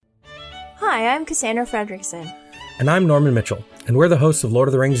Hi, I'm Cassandra Fredrickson. And I'm Norman Mitchell, and we're the hosts of Lord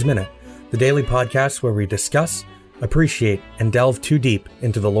of the Rings Minute, the daily podcast where we discuss, appreciate, and delve too deep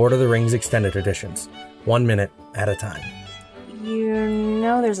into the Lord of the Rings extended editions, 1 minute at a time. You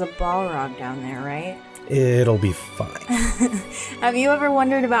know there's a Balrog down there, right? It'll be fine. Have you ever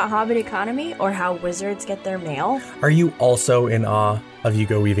wondered about Hobbit economy or how wizards get their mail? Are you also in awe of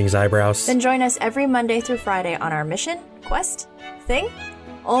Hugo Weaving's eyebrows? Then join us every Monday through Friday on our mission, quest, thing,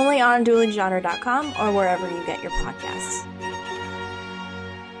 only on duelinggenre.com or wherever you get your podcasts.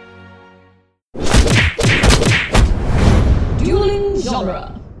 Dueling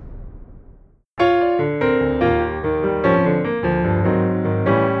Genre.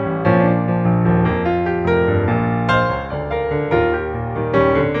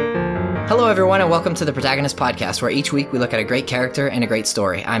 Hello, everyone, and welcome to the Protagonist Podcast, where each week we look at a great character and a great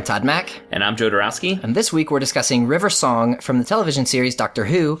story. I'm Todd Mack. And I'm Joe Dorowski. And this week we're discussing River Song from the television series Doctor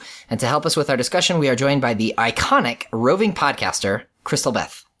Who. And to help us with our discussion, we are joined by the iconic roving podcaster, Crystal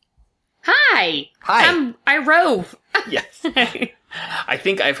Beth. Hi. Hi. I rove. Yes. I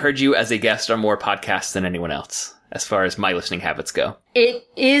think I've heard you as a guest on more podcasts than anyone else, as far as my listening habits go. It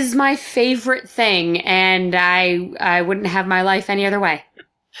is my favorite thing, and I wouldn't have my life any other way.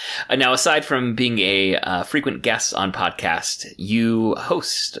 Now, aside from being a frequent guest on podcast, you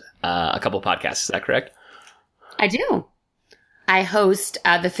host a couple podcasts. Is that correct? I do. I host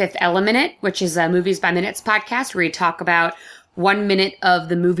The Fifth Element, which is a Movies by Minutes podcast where we talk about 1 minute of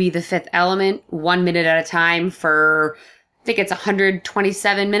the movie The Fifth Element, 1 minute at a time for, I think it's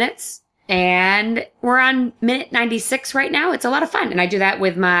 127 minutes. And we're on minute 96 right now. It's a lot of fun. And I do that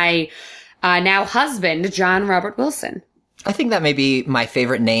with my now husband, John Robert Wilson. I think that may be my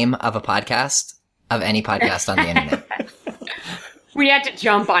favorite name of a podcast, of any podcast on the internet. We had to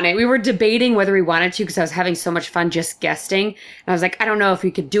jump on it. We were debating whether we wanted to because I was having so much fun just guesting. And I was like, I don't know if we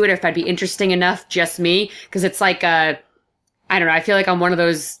could do it, if I'd be interesting enough, just me. Because it's like I don't know, I feel like I'm one of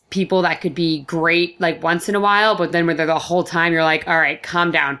those people that could be great like once in a while, but then when they're the whole time, you're like, all right, calm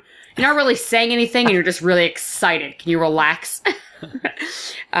down. You're not really saying anything and you're just really excited. Can you relax?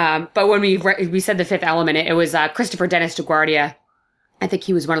 But when we said The Fifth Element, it was Christopher Dennis DeGuardia. I think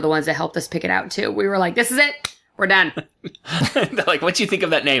he was one of the ones that helped us pick it out too. We were like, this is it. We're done. They're like, what do you think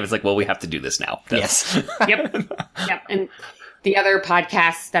of that name? It's like, well, we have to do this now. Yes. Yep. And the other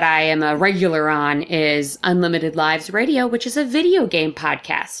podcast that I am a regular on is Unlimited Lives Radio, which is a video game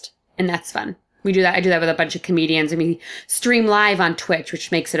podcast. And that's fun. We do that. I do that with a bunch of comedians, and we stream live on Twitch,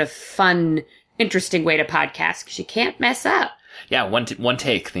 which makes it a fun, interesting way to podcast because you can't mess up. Yeah, one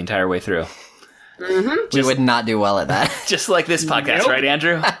take the entire way through. Mm-hmm. We would not do well at that. Just like this podcast, Nope. right,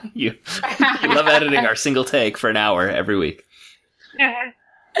 Andrew? You love editing our single take for an hour every week.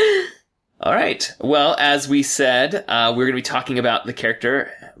 All right. Well, as we said, we're going to be talking about the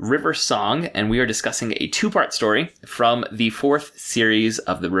character River Song, and we are discussing a two-part story from the fourth series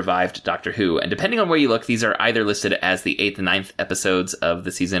of the revived Doctor Who. And depending on where you look, these are either listed as the 8th and 9th episodes of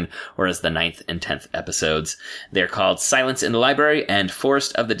the season or as the 9th and 10th episodes. They're called Silence in the Library and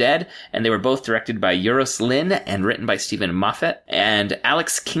Forest of the Dead, and they were both directed by Euros Lyn and written by Stephen Moffat. And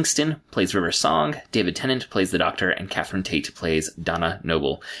Alex Kingston plays River Song, David Tennant plays the Doctor, and Catherine Tate plays Donna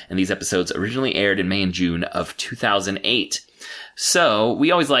Noble. And these episodes originally aired in May and June of 2008. So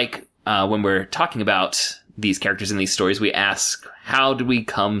we always like, when we're talking about these characters in these stories, we ask, how did we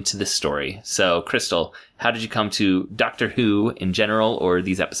come to this story? So, Crystal, how did you come to Doctor Who in general or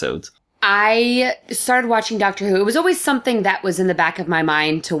these episodes? I started watching Doctor Who. It was always something that was in the back of my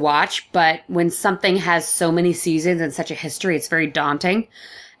mind to watch, but when something has so many seasons and such a history, it's very daunting.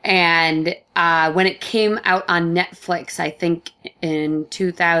 And when it came out on Netflix, I think in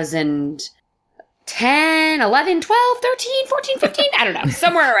 2010, 11, 12, 13, 14, 15, I don't know,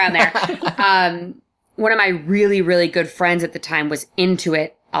 somewhere around there. One of my really, really good friends at the time was into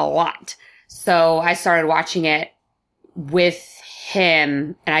it a lot. So I started watching it with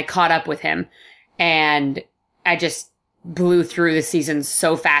him, and I caught up with him, and I just blew through the season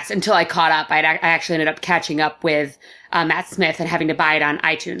so fast until I caught up. I actually ended up catching up with Matt Smith and having to buy it on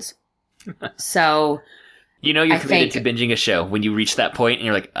iTunes. So you know you're committed to binging a show when you reach that point and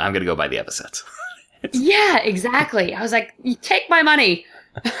you're like, I'm going to go buy the episodes. Yeah, exactly. I was like, you take my money.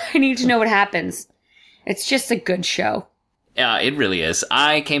 I need to know what happens. It's just a good show. Yeah, it really is.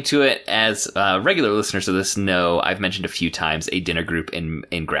 I came to it, as regular listeners of this know, I've mentioned a few times a dinner group in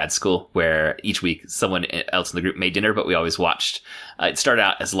grad school where each week someone else in the group made dinner, but we always watched. It started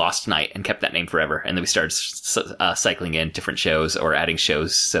out as Lost Night and kept that name forever. And then we started cycling in different shows or adding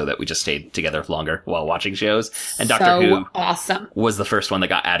shows so that we just stayed together longer while watching shows. And Doctor Who was the first one that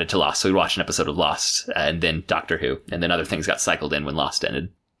got added to Lost. So we'd watch an episode of Lost and then Doctor Who. And then other things got cycled in when Lost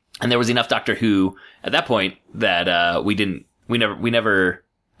ended. And there was enough Doctor Who at that point that we never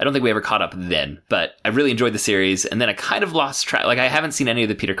I don't think we ever caught up then, but I really enjoyed the series, and then I kind of lost track. Like, I haven't seen any of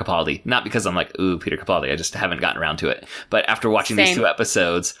the Peter Capaldi, not because I'm like, ooh, Peter Capaldi, I just haven't gotten around to it. But after watching these 2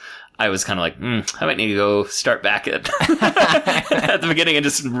 episodes, I was kind of like, I might need to go start back at the beginning and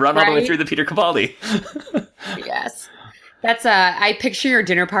just run all the way through the Peter Capaldi. Yes. That's I picture your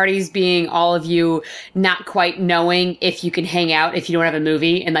dinner parties being all of you not quite knowing if you can hang out if you don't have a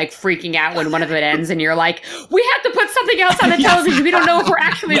movie, and like freaking out when one of it ends and you're like, we have to put something else on the television. We don't know if we're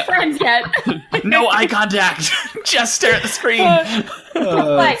actually friends yet. No eye contact. Just stare at the screen.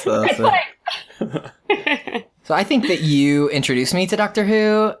 That's awesome. So I think that you introduced me to Doctor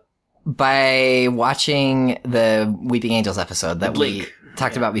Who by watching the Weeping Angels episode that we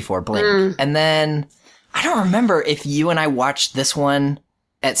talked about before, Blink. And then I don't remember if you and I watched this one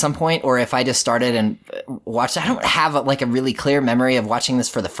at some point or if I just started and watched. I don't have a really clear memory of watching this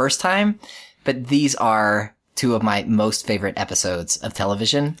for the first time, but these are 2 of my most favorite episodes of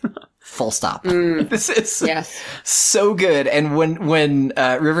television. Full stop. This is so good. And when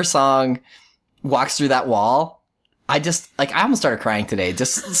River Song walks through that wall, I almost started crying today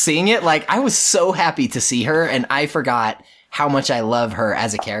just seeing it. Like, I was so happy to see her, and I forgot how much I love her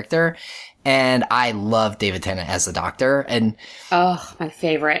as a character. And I love David Tennant as the Doctor, and my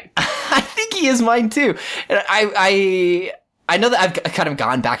favorite. I think he is mine too. And I know that I've kind of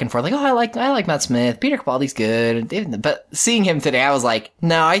gone back and forth, like, I like Matt Smith, Peter Capaldi's good, but seeing him today, I was like,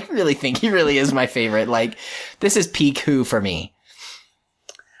 no, I really think he really is my favorite. Like, this is peak Who for me.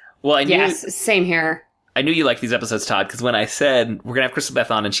 Well, same here. I knew you liked these episodes, Todd, because when I said we're going to have Crystal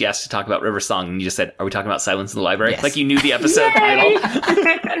Beth on and she asked to talk about River Song, and you just said, are we talking about Silence in the Library? Yes. Like, you knew the episode title.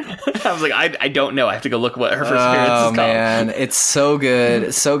 I was like, I don't know. I have to go look what her first appearance is called. Oh, man. It's so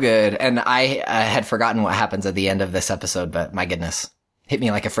good. So good. And I had forgotten what happens at the end of this episode, but my goodness. Hit me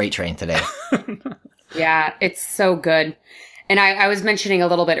like a freight train today. Yeah, it's so good. And I was mentioning a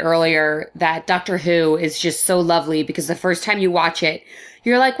little bit earlier that Doctor Who is just so lovely because the first time you watch it,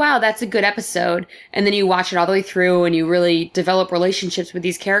 you're like, wow, that's a good episode. And then you watch it all the way through and you really develop relationships with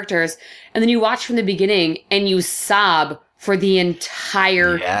these characters. And then you watch from the beginning and you sob for the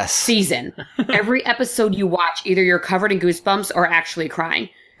entire season. Every episode you watch, either you're covered in goosebumps or actually crying.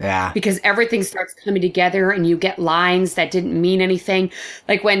 Yeah. Because everything starts coming together and you get lines that didn't mean anything.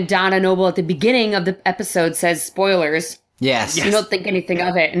 Like when Donna Noble at the beginning of the episode says spoilers. Yes. You don't think anything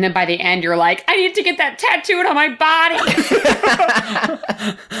of it. And then by the end, you're like, I need to get that tattooed on my body.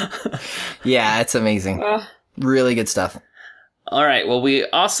 Yeah, it's amazing. Really good stuff. All right. Well, we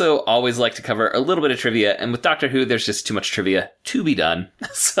also always like to cover a little bit of trivia. And with Doctor Who, there's just too much trivia to be done.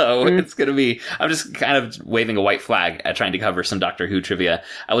 So it's going to be, I'm just kind of waving a white flag at trying to cover some Doctor Who trivia.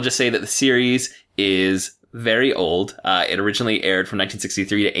 I will just say that the series is very old. It originally aired from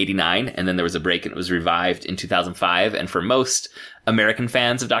 1963 to 89, and then there was a break and it was revived in 2005. And for most American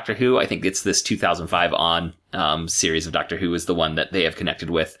fans of Doctor Who, I think it's this 2005 on series of Doctor Who is the one that they have connected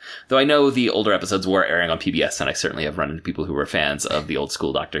with. Though I know the older episodes were airing on PBS, and I certainly have run into people who were fans of the old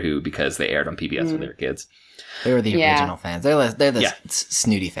school Doctor Who because they aired on PBS when they were kids. They were the original fans. They're the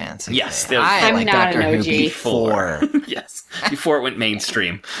snooty fans. Yes. I like not Doctor an Who OG. before. Yes. Before it went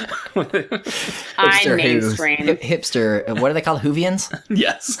mainstream. I'm mainstream. Hipster. What are they called? Whovians?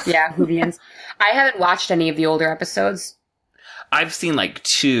 Yes. Yeah, Whovians. I haven't watched any of the older episodes. I've seen like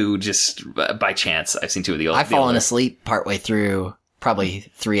 2 just by chance. I've seen 2 of the old. I've fallen asleep partway through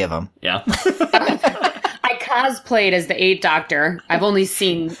probably 3 of them. Yeah. I cosplayed as the 8th Doctor. I've only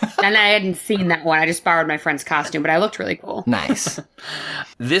seen, and I hadn't seen that one. I just borrowed my friend's costume, but I looked really cool. Nice.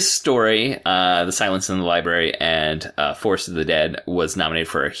 This story, The Silence in the Library and Forest of the Dead, was nominated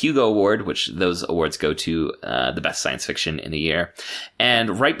for a Hugo Award, which those awards go to the best science fiction in the year.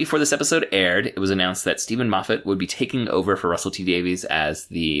 And right before this episode aired, it was announced that Stephen Moffat would be taking over for Russell T Davies as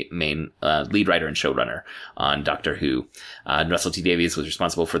the main lead writer and showrunner on Doctor Who. Russell T Davies was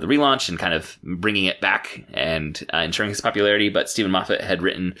responsible for the relaunch and kind of bringing it back and ensuring his popularity, but Stephen Moffat had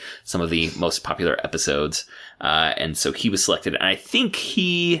written some of the most popular episodes, and so he was selected. And I think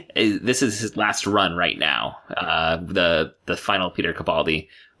this is his last run right now, the final Peter Capaldi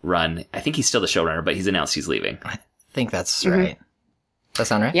run. I think he's still the showrunner, but he's announced he's leaving. I think that's right. Does that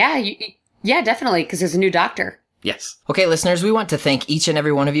sound right? Yeah, definitely, because there's a new Doctor. Yes. Okay, listeners, we want to thank each and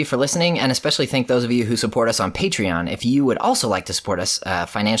every one of you for listening, and especially thank those of you who support us on Patreon. If you would also like to support us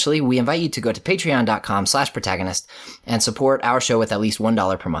financially, we invite you to go to patreon.com/protagonist and support our show with at least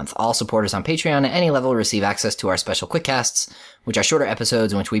 $1 per month. All supporters on Patreon at any level receive access to our special quickcasts, which are shorter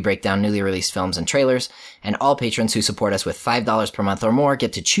episodes in which we break down newly released films and trailers, and all patrons who support us with $5 per month or more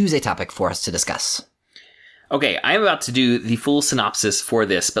get to choose a topic for us to discuss. Okay, I'm about to do the full synopsis for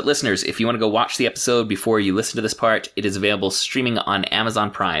this, but listeners, if you want to go watch the episode before you listen to this part, it is available streaming on Amazon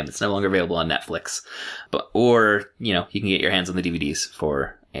Prime. It's no longer available on Netflix. Or, you can get your hands on the DVDs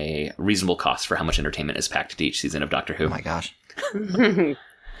for a reasonable cost for how much entertainment is packed into each season of Doctor Who. Oh my gosh.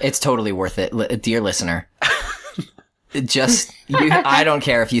 It's totally worth it, dear listener. I don't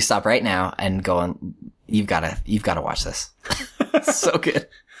care if you stop right now and go on. You've got to watch this. So good.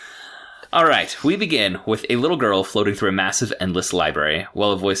 All right, we begin with a little girl floating through a massive, endless library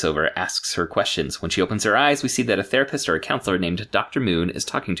while a voiceover asks her questions. When she opens her eyes, we see that a therapist or a counselor named Dr. Moon is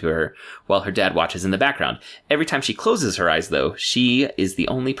talking to her while her dad watches in the background. Every time she closes her eyes, though, she is the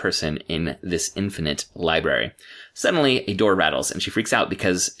only person in this infinite library. Suddenly, a door rattles, and she freaks out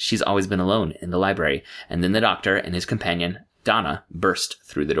because she's always been alone in the library. And then the doctor and his companion, Donna, burst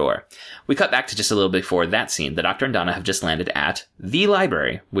through the door. We cut back to just a little before that scene. The Doctor and Donna have just landed at the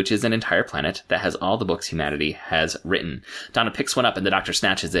library, which is an entire planet that has all the books humanity has written. Donna picks one up and the Doctor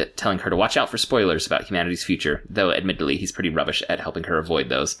snatches it, telling her to watch out for spoilers about humanity's future, though admittedly he's pretty rubbish at helping her avoid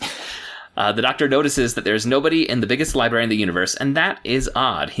those. The Doctor notices that there's nobody in the biggest library in the universe, and that is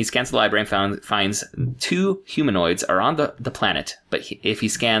odd. He scans the library and finds 2 humanoids are on the planet, but if he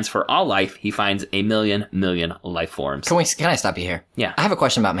scans for all life, he finds a million life forms. Can I stop you here? Yeah. I have a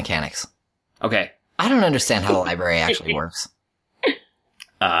question about mechanics. Okay. I don't understand how the library actually works.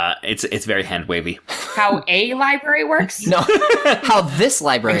 It's very hand wavy. How a library works? No, how this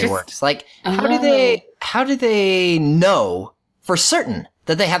library works. Like, how do they know for certain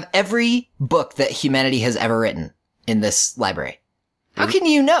that they have every book that humanity has ever written in this library? How can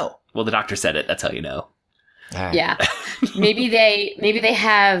you know? Well, the Doctor said it. That's how you know. Right. Yeah. maybe they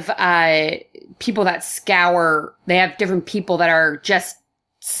have people that scour. They have different people that are just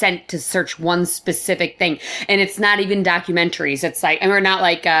sent to search one specific thing. And it's not even documentaries. It's like, and we're not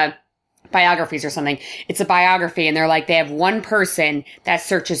like biographies or something. It's a biography. And they're like, they have one person that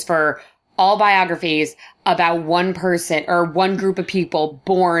searches for all biographies about one person or one group of people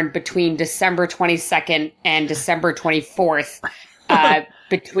born between December 22nd and December 24th,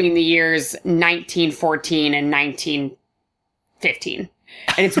 between the years 1914 and 1915.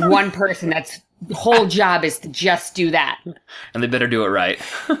 And it's one person that's whole job is to just do that. And they better do it right.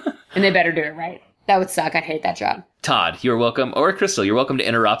 That would suck. I'd hate that job. Todd, you're welcome. Or Crystal, you're welcome to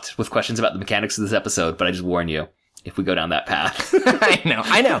interrupt with questions about the mechanics of this episode, but I just warn you, if we go down that path.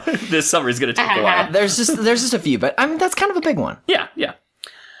 I know. This summer is going to take a while. There's just a few, but I mean, that's kind of a big one. Yeah.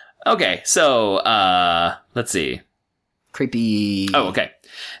 Okay, so, let's see. Creepy. Oh, okay.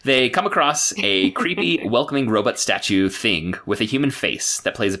 They come across a creepy, welcoming robot statue thing with a human face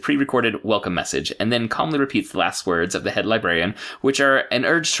that plays a pre-recorded welcome message and then calmly repeats the last words of the head librarian, which are an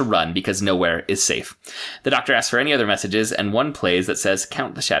urge to run because nowhere is safe. The Doctor asks for any other messages, and one plays that says,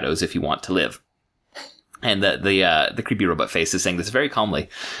 "Count the shadows if you want to live." And the creepy robot face is saying this very calmly.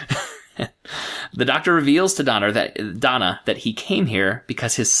 The Doctor reveals to Donna that he came here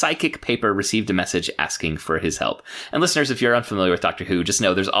because his psychic paper received a message asking for his help. And listeners, if you're unfamiliar with Doctor Who, just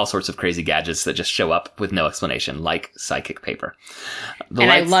know there's all sorts of crazy gadgets that just show up with no explanation, like psychic paper.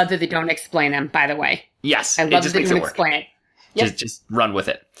 I love that they don't explain them, by the way. Yes, I love that they don't explain it. Yep. Just run with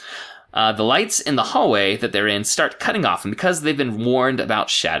it. The lights in the hallway that they're in start cutting off, and because they've been warned about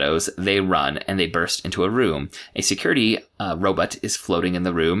shadows, they run and they burst into a room. A security robot is floating in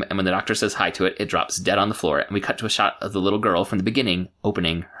the room, and when the Doctor says hi to it, it drops dead on the floor, and we cut to a shot of the little girl from the beginning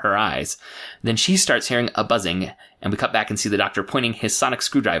opening her eyes. Then she starts hearing a buzzing, and we cut back and see the Doctor pointing his sonic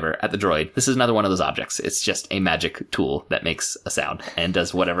screwdriver at the droid. This is another one of those objects. It's just a magic tool that makes a sound and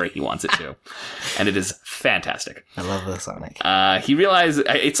does whatever he wants it to. And it is fantastic. I love the sonic. He realized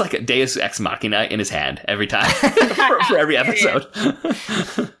it's like a Deus Ex Machina in his hand every time for every episode.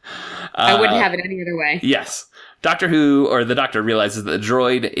 I wouldn't have it any other way. Yes. The Doctor realizes that the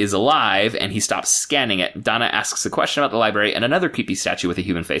droid is alive and he stops scanning it. Donna asks a question about the library and another creepy statue with a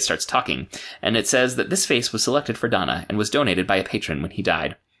human face starts talking. And it says that this face was selected for Donna and was donated by a patron when he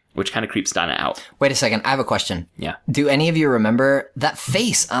died, which kind of creeps Donna out. Wait a second. I have a question. Yeah. Do any of you remember that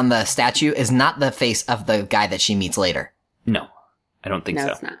face on the statue is not the face of the guy that she meets later? No, I don't think so.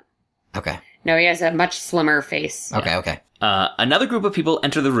 No, it's not. Okay. No, he has a much slimmer face. Okay. Another group of people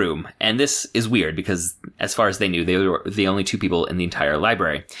enter the room, and this is weird because, as far as they knew, they were the only 2 people in the entire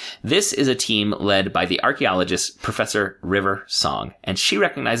library. This is a team led by the archaeologist Professor River Song, and she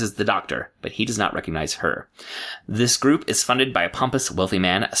recognizes the Doctor, but he does not recognize her. This group is funded by a pompous, wealthy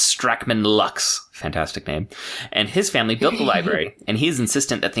man, Strachman Lux, fantastic name, and his family built the library, and he is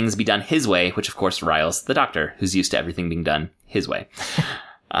insistent that things be done his way, which of course riles the Doctor, who's used to everything being done his way.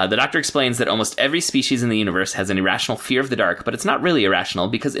 The Doctor explains that almost every species in the universe has an irrational fear of the dark, but it's not really irrational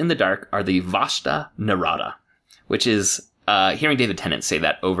because in the dark are the Vashta Narada. which is hearing David Tennant say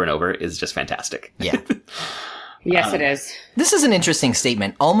that over and over is just fantastic. Yeah. Yes, it is. This is an interesting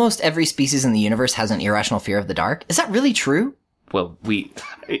statement. Almost every species in the universe has an irrational fear of the dark. Is that really true? Well,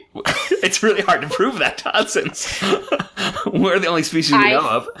 it's really hard to prove that, Todd, since we're the only species we know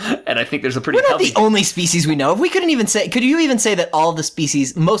of, and I think there's a pretty We're not the only species we know of. We couldn't even say, could you even say that all the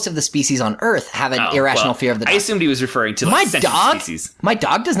species, most of the species on Earth have an irrational fear of the dark? I assumed he was referring to my sentient dog. species. My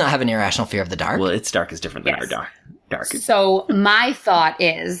dog does not have an irrational fear of the dark. Well, its dark is different than our dark. So my thought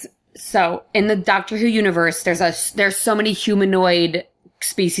is, so in the Doctor Who universe, there's so many humanoid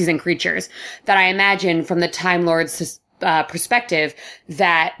species and creatures that I imagine from the Time Lord's perspective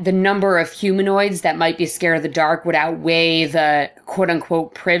that the number of humanoids that might be scared of the dark would outweigh the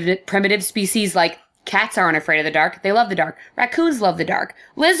quote-unquote primitive species. Like cats aren't afraid of the dark. They love the dark. Raccoons love the dark.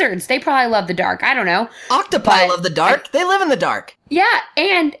 Lizards, they probably love the dark. I don't know. Octopi love the dark. They live in the dark. Yeah,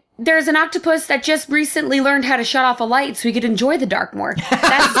 and there's an octopus that just recently learned how to shut off a light so he could enjoy the dark more.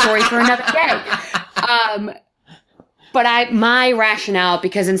 That's a story for another day. But my rationale,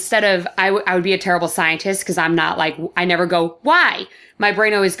 because instead of, I would be a terrible scientist because I'm not like, I never go, why? My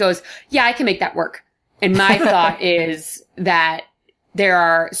brain always goes, yeah, I can make that work. And my thought is that there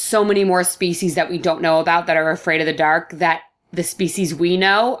are so many more species that we don't know about that are afraid of the dark that the species we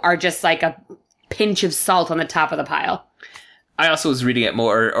know are just like a pinch of salt on the top of the pile. I also was reading it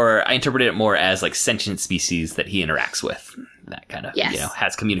more, or I interpreted it more as like sentient species that he interacts with, that kind of,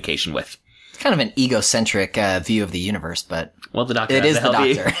 has communication with. Kind of an egocentric view of the universe, but well, the Doctor it has is the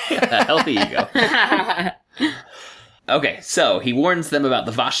Doctor. A healthy ego. Okay, so he warns them about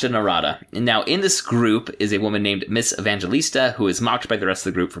the Vashta Narada. And now in this group is a woman named Miss Evangelista, who is mocked by the rest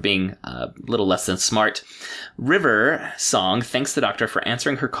of the group for being a little less than smart. River Song thanks the Doctor for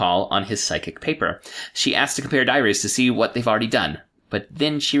answering her call on his psychic paper. She asks to compare diaries to see what they've already done. But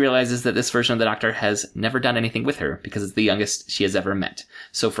then she realizes that this version of the Doctor has never done anything with her because it's the youngest she has ever met.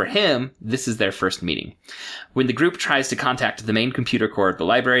 So for him, this is their first meeting. When the group tries to contact the main computer core of the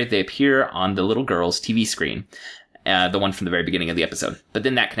library, they appear on the little girl's TV screen. The one from the very beginning of the episode. But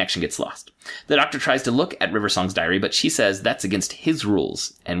then that connection gets lost. The Doctor tries to look at River Song's diary, but she says that's against his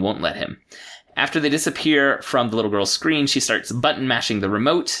rules and won't let him. After they disappear from the little girl's screen, she starts button mashing the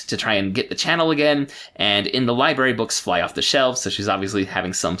remote to try and get the channel again, and in the library, books fly off the shelves, so she's obviously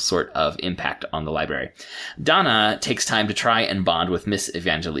having some sort of impact on the library. Donna takes time to try and bond with Miss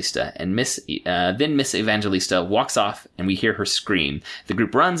Evangelista, and then Miss Evangelista walks off, and we hear her scream. The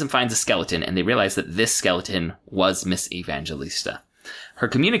group runs and finds a skeleton, and they realize that this skeleton was Miss Evangelista. Her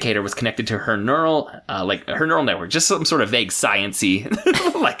communicator was connected to her neural network, just some sort of vague science-y,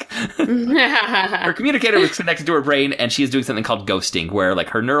 her communicator was connected to her brain, and she is doing something called ghosting, where like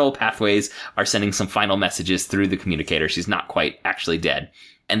her neural pathways are sending some final messages through the communicator. She's not quite actually dead.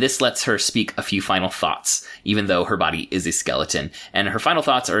 And this lets her speak a few final thoughts, even though her body is a skeleton. And her final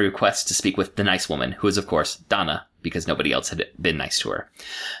thoughts are a request to speak with the nice woman, who is, of course, Donna, because nobody else had been nice to her.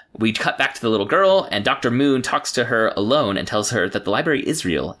 We cut back to the little girl, and Dr. Moon talks to her alone and tells her that the library is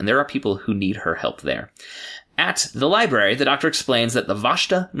real, and there are people who need her help there. At the library, the Doctor explains that the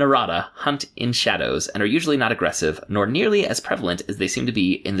Vashta Narada hunt in shadows and are usually not aggressive, nor nearly as prevalent as they seem to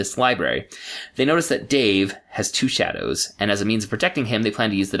be in this library. They notice that Dave has 2 shadows, and as a means of protecting him, they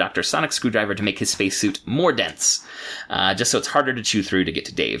plan to use the Doctor's sonic screwdriver to make his spacesuit more dense, just so it's harder to chew through to get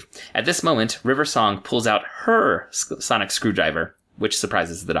to Dave. At this moment, River Song pulls out her sonic screwdriver, which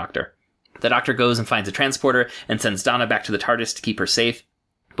surprises the Doctor. The Doctor goes and finds a transporter and sends Donna back to the TARDIS to keep her safe.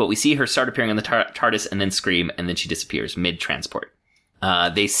 But we see her start appearing on the TARDIS and then scream, and then she disappears mid-transport.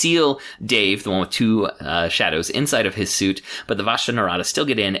 They seal Dave, the one with 2 shadows, inside of his suit, but the Vashta Narada still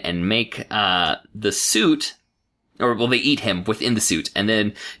get in and make the suit, they eat him within the suit. And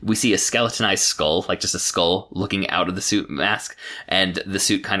then we see a skeletonized skull, like just a skull looking out of the suit mask, and the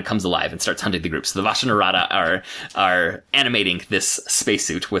suit kind of comes alive and starts hunting the group. So the Vashta Narada are animating this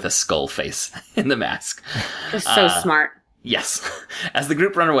spacesuit with a skull face in the mask. They're so smart. Yes. As the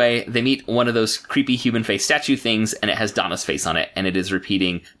group run away, they meet one of those creepy human face statue things, and it has Donna's face on it, and it is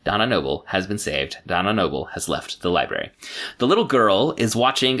repeating, Donna Noble has been saved. Donna Noble has left the library. The little girl is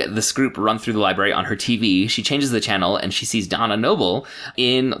watching this group run through the library on her TV. She changes the channel, and she sees Donna Noble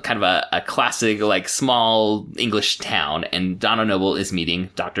in kind of a classic, like, small English town, and Donna Noble is meeting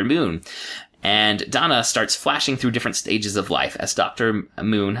Dr. Moon. And Donna starts flashing through different stages of life as Dr.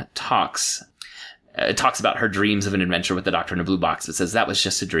 Moon talks. It talks about her dreams of an adventure with the Doctor in a blue box, but says that was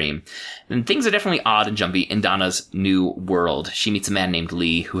just a dream. And things are definitely odd and jumpy in Donna's new world. She meets a man named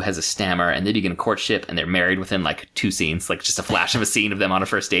Lee who has a stammer, and they begin a courtship, and they're married within like 2 scenes, like just a flash of a scene of them on a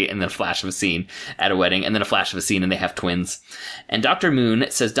first date, and then a flash of a scene at a wedding, and then a flash of a scene, and they have twins. And Dr. Moon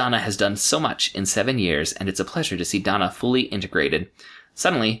says Donna has done so much in 7 years, and it's a pleasure to see Donna fully integrated.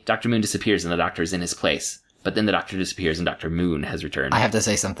 Suddenly, Dr. Moon disappears, and the Doctor is in his place. But then the Doctor disappears and Dr. Moon has returned. I have to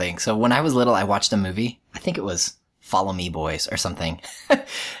say something. So when I was little, I watched a movie. I think it was Follow Me Boys or something.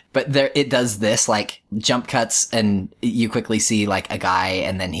 But it does this, like, jump cuts, and you quickly see, like, a guy,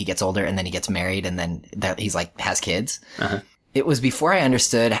 and then he gets older, and then he gets married, and then he's, like, has kids. Uh-huh. It was before I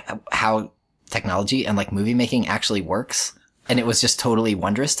understood how technology and, like, movie making actually works. And it was just totally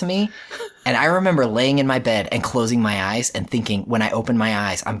wondrous to me. And I remember laying in my bed and closing my eyes and thinking, when I open my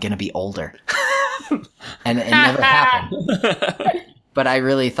eyes, I'm going to be older. And it never happened. But I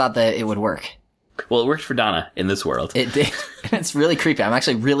really thought that it would work. Well, it worked for Donna in this world. It did. And it's really creepy. I'm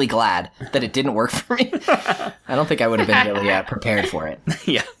actually really glad that it didn't work for me. I don't think I would have been really prepared for it.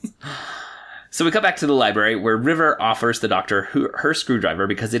 Yeah. So we come back to the library where River offers the Doctor her screwdriver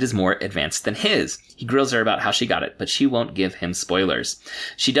because it is more advanced than his. He grills her about how she got it, but she won't give him spoilers.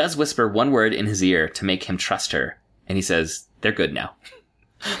 She does whisper one word in his ear to make him trust her. And he says, "They're good now."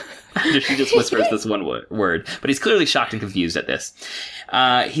 She just whispers this one word, but he's clearly shocked and confused at this.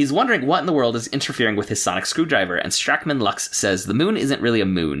 He's wondering what in the world is interfering with his sonic screwdriver, and Strackman Lux says the moon isn't really a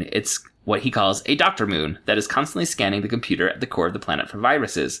moon. It's what he calls a Doctor Moon that is constantly scanning the computer at the core of the planet for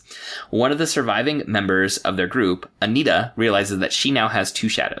viruses. One of the surviving members of their group, Anita, realizes that she now has 2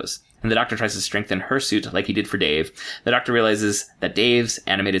 shadows. And the Doctor tries to strengthen her suit like he did for Dave. The Doctor realizes that Dave's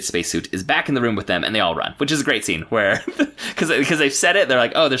animated spacesuit is back in the room with them, and they all run, which is a great scene where, because they've said it, they're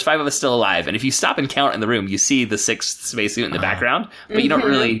like, oh, there's 5 of us still alive. And if you stop and count in the room, you see the 6th spacesuit in the background, but you don't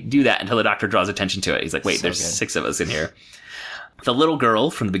really do that until the Doctor draws attention to it. He's like, wait, there's 6 of us in here. The little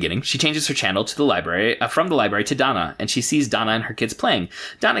girl from the beginning, she changes her channel to the library, from the library to Donna, and she sees Donna and her kids playing.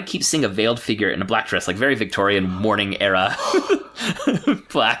 Donna keeps seeing a veiled figure in a black dress, like very Victorian morning era.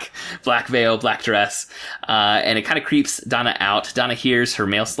 black veil, black dress. And it kind of creeps Donna out. Donna hears her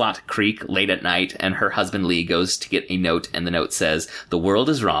mail slot creak late at night, and her husband Lee goes to get a note, and the note says, "The world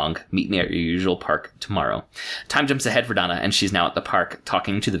is wrong. Meet me at your usual park tomorrow." Time jumps ahead for Donna, and she's now at the park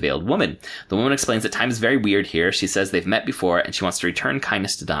talking to the veiled woman. The woman explains that time is very weird here. She says they've met before, and she wants to return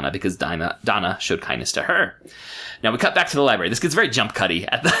kindness to Donna because Donna showed kindness to her. Now we cut back to the library. This gets very jump cutty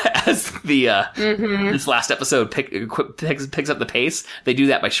as this last episode picks up the pace. They do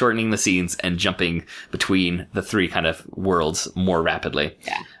that by shortening the scenes and jumping between the 3 kind of worlds more rapidly.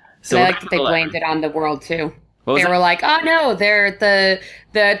 Yeah. So I like that they blamed it on the world too. They were that? like, "Oh no, they're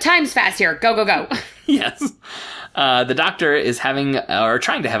the time's fast here. Go go go." Yes. The Doctor is trying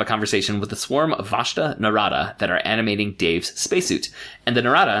to have a conversation with the swarm of Vashta Narada that are animating Dave's spacesuit. And the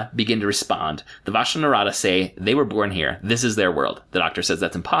Narada begin to respond. The Vashta Narada say, they were born here. This is their world. The Doctor says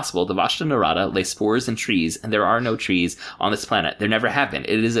that's impossible. The Vashta Narada lay spores in trees, and there are no trees on this planet. There never have been.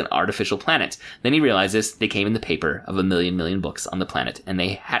 It is an artificial planet. Then he realizes they came in the paper of 1,000,000 books on the planet, and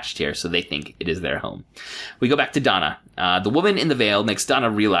they hatched here, so they think it is their home. We go back to Donna. The woman in the veil makes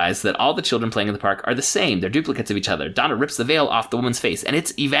Donna realize that all the children playing in the park are the same. They're duplicates of each other. Donna rips the veil off the woman's face, and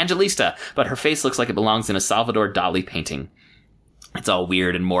it's Evangelista, but her face looks like it belongs in a Salvador Dali painting. It's all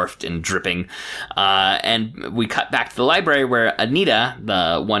weird and morphed and dripping. And we cut back to the library where Anita,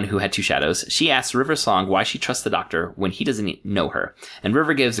 the one who had 2 shadows, she asks River Song why she trusts the Doctor when he doesn't know her. And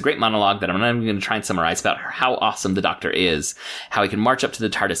River gives a great monologue that I'm not even going to try and summarize about how awesome the Doctor is, how he can march up to the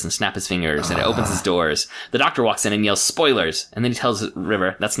TARDIS and snap his fingers, and it opens his doors. The Doctor walks in and yells, "Spoilers!" And then he tells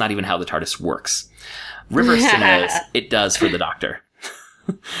River that's not even how the TARDIS works. River says it does for the Doctor.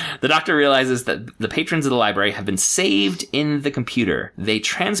 The Doctor realizes that the patrons of the library have been saved in the computer. They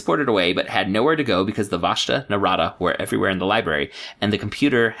transported away but had nowhere to go because the Vashta Narada were everywhere in the library, and the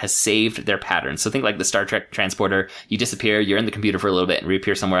computer has saved their patterns. So think like the Star Trek transporter. You disappear, you're in the computer for a little bit and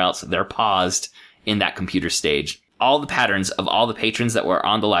reappear somewhere else. They're paused in that computer stage. All the patterns of all the patrons that were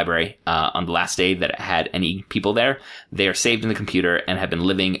on the library on the last day that it had any people there, they are saved in the computer and have been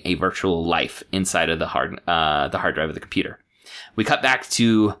living a virtual life inside of the hard drive of the computer. We cut back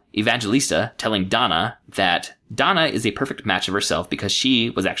to Evangelista telling Donna that Donna is a perfect match of herself because she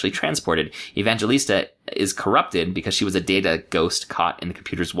was actually transported. Evangelista is corrupted because she was a data ghost caught in the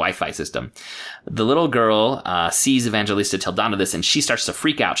computer's Wi-Fi system. The little girl sees Evangelista tell Donna this, and she starts to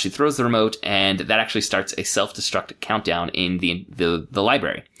freak out. She throws the remote, and that actually starts a self-destruct countdown in the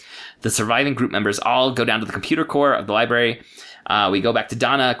library. The surviving group members all go down to the computer core of the library. We go back to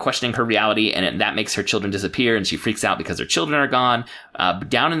Donna questioning her reality, and that makes her children disappear, and she freaks out because her children are gone.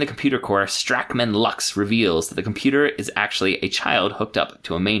 Down in the computer core, Strackman Lux reveals that the computer is actually a child hooked up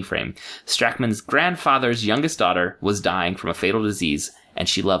to a mainframe. Strackman's grandfather's youngest daughter was dying from a fatal disease, and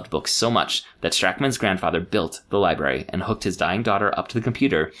she loved books so much that Strackman's grandfather built the library and hooked his dying daughter up to the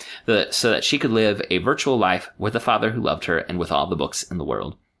computer so that she could live a virtual life with a father who loved her and with all the books in the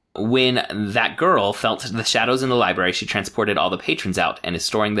world. When that girl felt the shadows in the library, she transported all the patrons out and is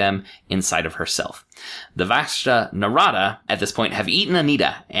storing them inside of herself. The Vashta Narada, at this point, have eaten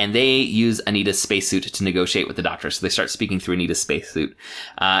Anita, and they use Anita's spacesuit to negotiate with the doctor. So they start speaking through Anita's spacesuit.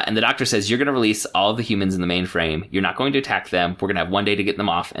 And the doctor says, you're going to release all of the humans in the mainframe. You're not going to attack them. We're going to have one day to get them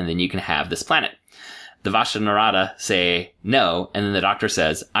off, and then you can have this planet. The Vashta Narada say no, and then the doctor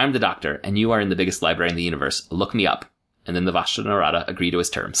says, I'm the doctor, and you are in the biggest library in the universe. Look me up. And then the Vashta Narada agree to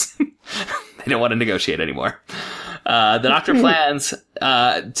his terms. They don't want to negotiate anymore. The doctor plans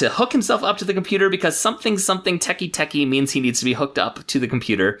to hook himself up to the computer because something techie means he needs to be hooked up to the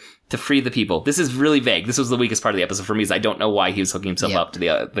computer to free the people. This is really vague. This was the weakest part of the episode for me, is I don't know why he was hooking himself up to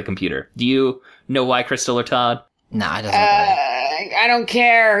the computer. Do you know why, Crystal or Todd? No, I don't know. I don't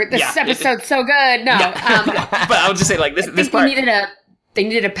care. This episode's so good. No. But I would just say, like, this part. They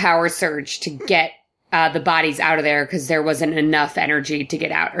needed a power surge to get the bodies out of there because there wasn't enough energy to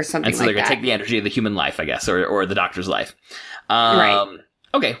get out or something like that. And so they're going to take the energy of the human life, I guess, or the doctor's life. Right.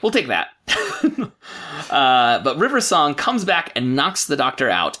 Okay, we'll take that. But River Song comes back and knocks the doctor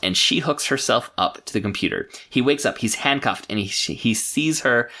out, and she hooks herself up to the computer. He wakes up, he's handcuffed, and he sees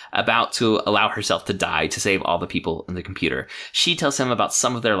her about to allow herself to die to save all the people in the computer. She tells him about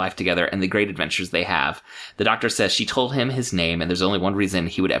some of their life together and the great adventures they have. The doctor says she told him his name, and there's only one reason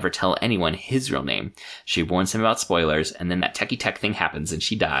he would ever tell anyone his real name. She warns him about spoilers, and then that techie tech thing happens, and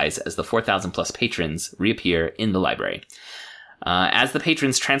she dies as the 4,000 plus patrons reappear in the library. As the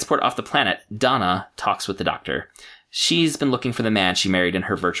patrons transport off the planet, Donna talks with the doctor. She's been looking for the man she married in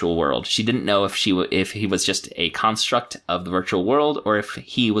her virtual world. She didn't know if he was just a construct of the virtual world or if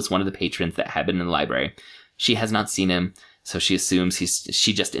he was one of the patrons that had been in the library. She has not seen him, so she assumes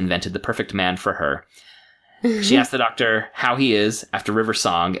she just invented the perfect man for her. She asks the doctor how he is after River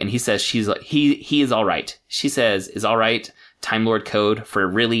Song, and he says he is all right. She says, is all right Time Lord code for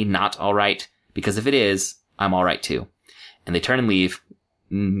really not all right? Because if it is, I'm all right too. And they turn and leave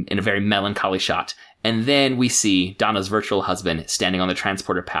in a very melancholy shot. And then we see Donna's virtual husband standing on the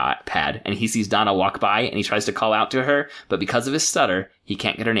transporter pad, and he sees Donna walk by, and he tries to call out to her, but because of his stutter, he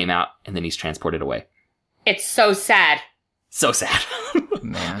can't get her name out, and then he's transported away. It's so sad. So sad.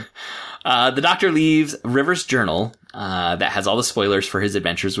 Man. The doctor leaves River's journal that has all the spoilers for his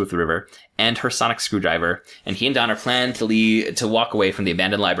adventures with River and her sonic screwdriver, and he and Donna plan to walk away from the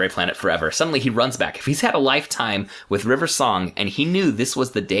abandoned library planet forever. Suddenly he runs back. If he's had a lifetime with River Song and he knew this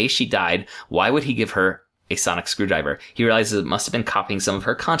was the day she died, why would he give her a sonic screwdriver? He realizes it must have been copying some of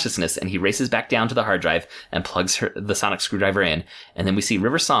her consciousness, and he races back down to the hard drive and plugs the sonic screwdriver in. And then we see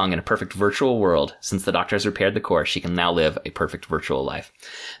River Song in a perfect virtual world. Since the doctor has repaired the core, she can now live a perfect virtual life.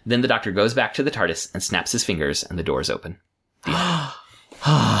 Then the doctor goes back to the TARDIS and snaps his fingers, and the doors open.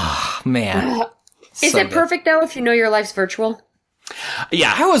 Man. Is it perfect, though, if you know your life's virtual?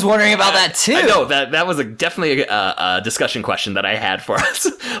 Yeah, I was wondering about that too. I know that was definitely a discussion question that I had for us.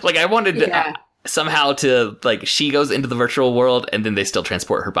 Like, I wanted somehow to, like, she goes into the virtual world and then they still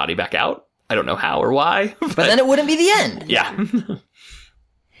transport her body back out. I don't know how or why, but then it wouldn't be the end. Yeah.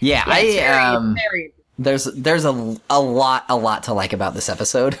 There's a lot to like about this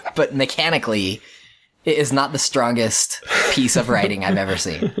episode, but mechanically, it is not the strongest piece of writing I've ever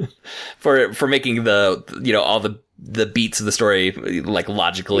seen. For making all the beats of the story, like,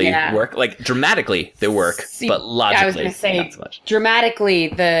 logically work. Like, dramatically they work, but logically, I was going to say, not so much. Dramatically,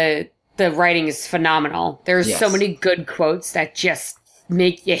 the writing is phenomenal. There's so many good quotes that just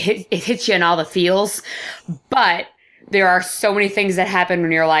make you hits you in all the feels, but there are so many things that happen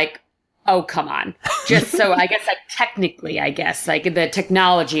when you're like, oh, come on. Just so, I guess, like, technically, like, the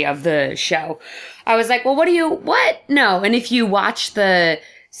technology of the show. I was like, well, what? No. And if you watch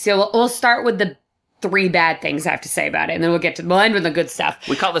we'll start with the 3 bad things I have to say about it, and then we'll end with the good stuff.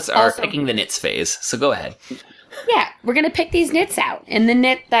 We call this our picking the nits phase, so go ahead. Yeah, we're going to pick these nits out. And the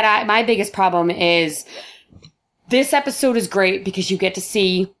nit my biggest problem is this episode is great because you get to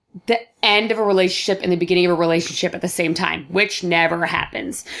see the end of a relationship and the beginning of a relationship at the same time, which never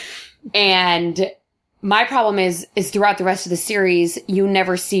happens. And my problem is throughout the rest of the series, you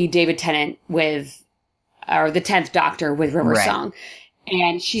never see David Tennant or the 10th Doctor with River Song.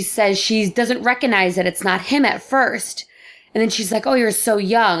 And she says she doesn't recognize that it's not him at first. And then she's like, oh, you're so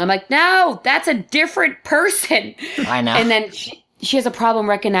young. I'm like, no, that's a different person. I know. And then she has a problem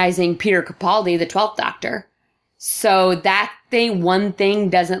recognizing Peter Capaldi, the 12th Doctor. So that one thing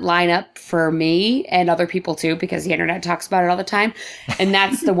doesn't line up for me and other people too, because the internet talks about it all the time. And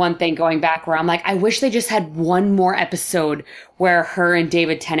that's the one thing going back where I'm like, I wish they just had one more episode where her and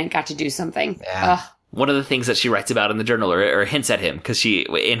David Tennant got to do something. Yeah. Ugh. One of the things that she writes about in the journal or hints at him, because she,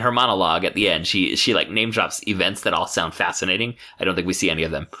 in her monologue at the end, she like name drops events that all sound fascinating. I don't think we see any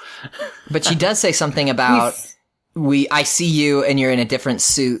of them. But she does say something about, I see you and you're in a different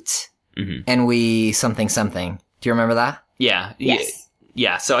suit and we something. Do you remember that? Yeah. Yes.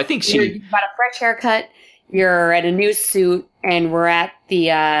 Yeah. So I think You've got a fresh haircut, you're at a new suit, and we're at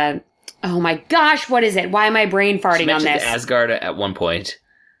the, oh my gosh, what is it? Why am I brain farting on this? Asgard at one point.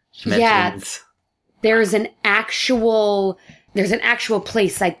 She mentions... There's an actual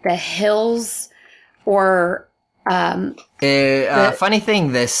place, like the hills, or funny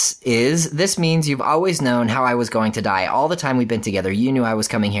thing this means you've always known how I was going to die. All the time we've been together, you knew I was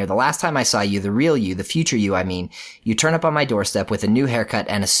coming here. The last time I saw you, the real you, the future you, I mean, you turn up on my doorstep with a new haircut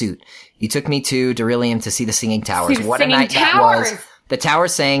and a suit. You took me to Darillium to see the Singing Towers. What a night that was. The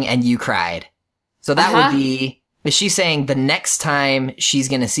towers sang and you cried. So that would be, is she saying the next time she's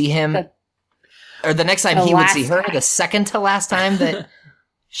going to see him? Or the next time he would see her, the second to last time that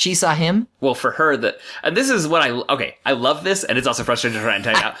she saw him? Well, for her, this is what I love this, and it's also frustrating to try and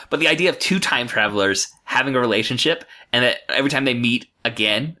tell you out, but the idea of two time travelers having a relationship, and that every time they meet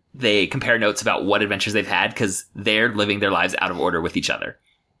again, they compare notes about what adventures they've had, because they're living their lives out of order with each other.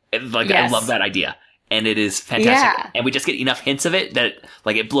 I love that idea. And it is fantastic. Yeah. And we just get enough hints of it that,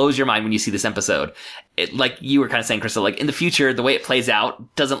 like, it blows your mind when you see this episode. It, like you were kind of saying, Crystal, like, in the future, the way it plays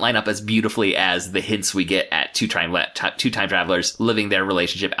out doesn't line up as beautifully as the hints we get at two time travelers living their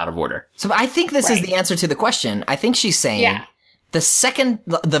relationship out of order. So I think this is the answer to the question. I think she's saying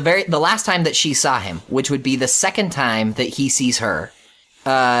the last time that she saw him, which would be the second time that he sees her,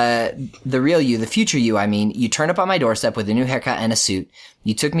 the real you, the future you, I mean, you turn up on my doorstep with a new haircut and a suit.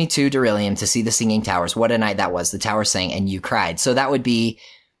 You took me to Darillium to see the Singing Towers. What a night that was. The towers sang and you cried. So that would be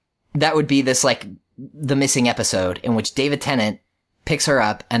this, like, the missing episode in which David Tennant picks her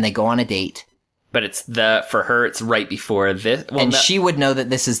up and they go on a date. But for her, it's right before this. Well, and she would know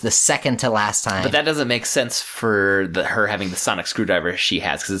that this is the second to last time. But that doesn't make sense for her having the sonic screwdriver she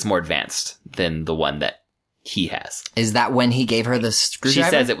has, because it's more advanced than the one that he has. Is that when he gave her the screwdriver?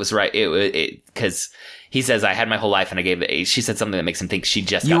 She says it was right. Because he says, I had my whole life and I gave it. She said something that makes him think she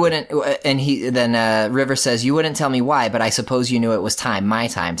just got then River says, you wouldn't tell me why, but I suppose you knew it was my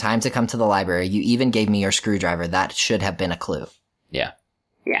time to come to the library. You even gave me your screwdriver. That should have been a clue. Yeah.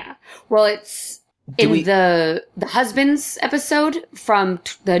 Yeah. Well, it's the husband's episode from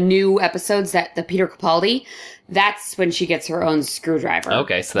the new episodes, that the Peter Capaldi, that's when she gets her own screwdriver.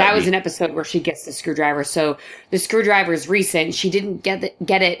 Okay, so that was an episode where she gets the screwdriver. So the screwdriver is recent. She didn't get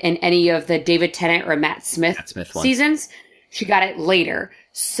it in any of the David Tennant or Matt Smith seasons. She got it later.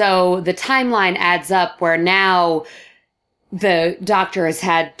 So the timeline adds up where now the Doctor has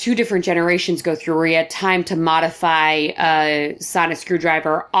had two different generations go through where he had time to modify a sonic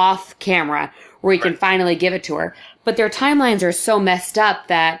screwdriver off camera where he can finally give it to her. But their timelines are so messed up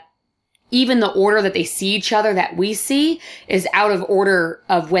that even the order that they see each other that we see is out of order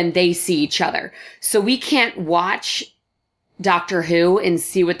of when they see each other. So we can't watch Doctor Who and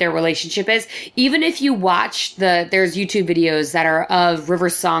see what their relationship is. Even if you watch there's YouTube videos that are of River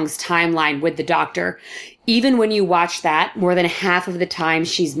Song's timeline with the Doctor. Even when you watch that, more than half of the time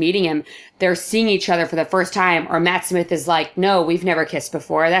she's meeting him, they're seeing each other for the first time, or Matt Smith is like, no, we've never kissed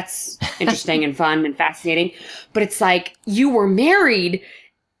before. That's interesting and fun and fascinating. But it's like, you were married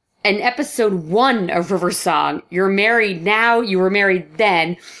in episode 1 of River Song. You're married now, you were married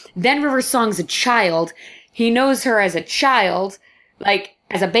then. Then River Song's a child. He knows her as a child, like,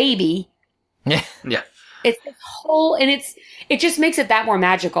 as a baby. Yeah. Yeah. It's this whole, and it just makes it that more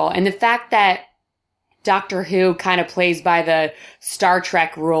magical. And the fact that Doctor Who kind of plays by the Star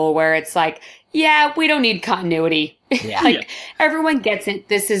Trek rule where it's like, yeah, we don't need continuity. Yeah. Everyone gets it.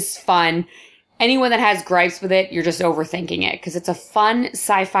 This is fun. Anyone that has gripes with it, you're just overthinking it, because it's a fun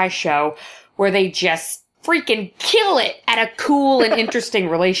sci-fi show where they just freaking kill it at a cool and interesting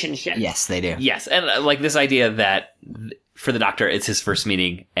relationship. Yes, they do. Yes, and like this idea that for the Doctor, it's his first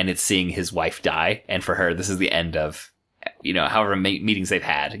meeting and it's seeing his wife die, and for her, this is the end of, however meetings they've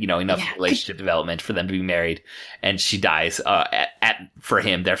had, enough relationship development for them to be married, and she dies for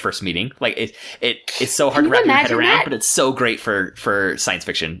him, their first meeting. Like it's so hard to wrap your head around, but it's so great for science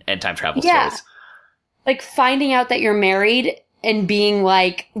fiction and time travel stories. Like finding out that you're married and being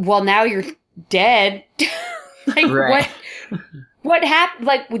like, well, now you're dead. Like, Right. what happened?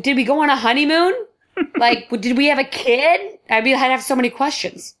 Like, did we go on a honeymoon? Like, did we have a kid? I mean, I'd have so many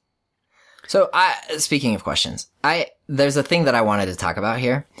questions. So, speaking of questions, there's a thing that I wanted to talk about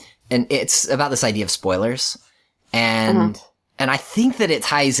here, and it's about this idea of spoilers, and I think that it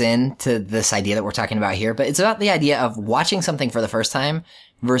ties in to this idea that we're talking about here, but it's about the idea of watching something for the first time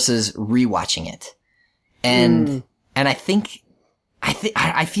versus rewatching it, and I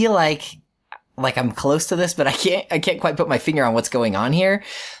feel like I'm close to this, but I can't quite put my finger on what's going on here.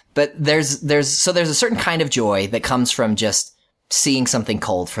 But there's a certain kind of joy that comes from just seeing something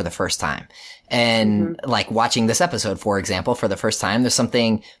cold for the first time. And like watching this episode, for example, for the first time, there's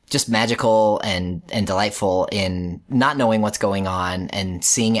something just magical and delightful in not knowing what's going on and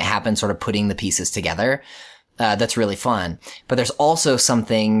seeing it happen, sort of putting the pieces together. That's really fun. But there's also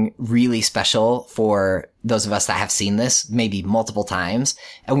something really special for those of us that have seen this maybe multiple times,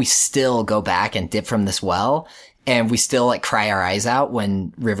 and we still go back and dip from this well, and we still like cry our eyes out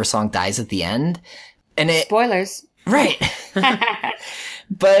when Riversong dies at the end. And Spoilers. Right.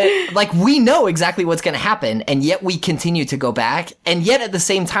 But like we know exactly what's going to happen, and yet we continue to go back, and yet at the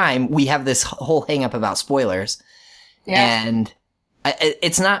same time we have this whole hang up about spoilers. Yeah. And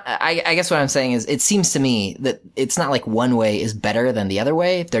it's not, I guess what I'm saying is it seems to me that it's not like one way is better than the other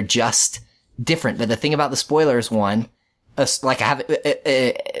way. They're just different. But the thing about the spoilers one, like I have,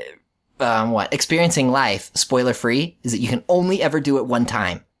 experiencing life spoiler free is that you can only ever do it one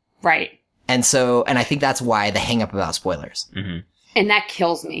time. Right. And I think that's why the hang up about spoilers. Mm-hmm. And that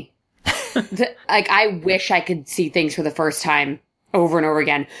kills me. Like, I wish I could see things for the first time over and over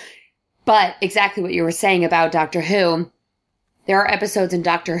again. But exactly what you were saying about Doctor Who, there are episodes in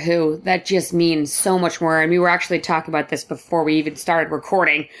Doctor Who that just mean so much more. And we were actually talking about this before we even started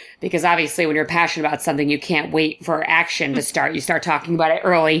recording, because obviously when you're passionate about something, you can't wait for action to start. You start talking about it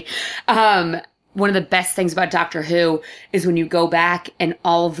early. One of the best things about Doctor Who is when you go back and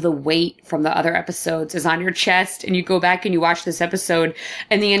all of the weight from the other episodes is on your chest, and you go back and you watch this episode,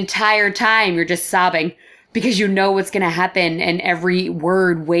 and the entire time you're just sobbing because you know what's going to happen, and every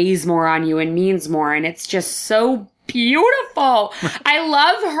word weighs more on you and means more, and it's just so beautiful. I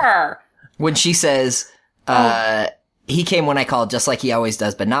love her. When she says, he came when I called, just like he always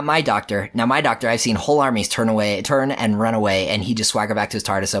does, but not my doctor. Now my doctor, I've seen whole armies turn and run away, and he just swagger back to his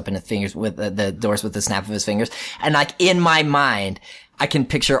TARDIS, open his fingers with the doors with the snap of his fingers. And like in my mind, I can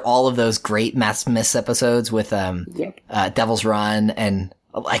picture all of those great Mass Miss episodes with Devil's Run, and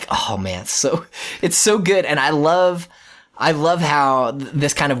like, oh man, it's so good. And I love how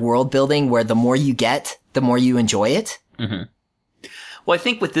this kind of world building, where the more you get, the more you enjoy it. Mm-hmm. Well, I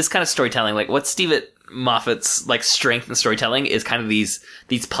think with this kind of storytelling, like what Stephen Moffat's like strength in storytelling is kind of these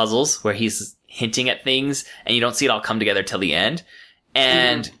puzzles where he's hinting at things and you don't see it all come together till the end.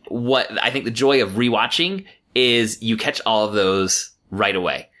 And what I think the joy of rewatching is you catch all of those right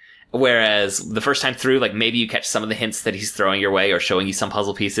away. Whereas the first time through, like maybe you catch some of the hints that he's throwing your way or showing you some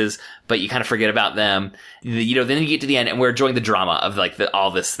puzzle pieces, but you kind of forget about them. You know, then you get to the end and we're enjoying the drama of like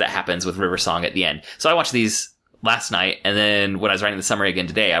all this that happens with Riversong at the end. So I watched these last night, and then when I was writing the summary again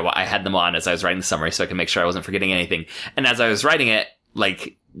today, I had them on as I was writing the summary so I could make sure I wasn't forgetting anything. And as I was writing it,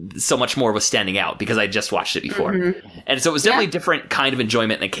 like so much more was standing out because I just watched it before. And so it was definitely a different kind of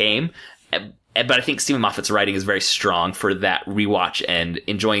enjoyment that came. But I think Stephen Moffat's writing is very strong for that rewatch and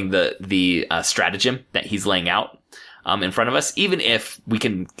enjoying the stratagem that he's laying out in front of us, even if we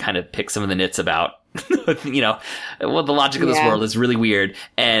can kind of pick some of the nits about, you know, well, the logic of this world is really weird.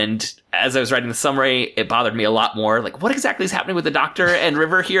 And as I was writing the summary, it bothered me a lot more. Like, what exactly is happening with the Doctor and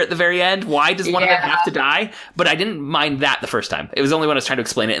River here at the very end? Why does one of them have to die? But I didn't mind that the first time. It was only when I was trying to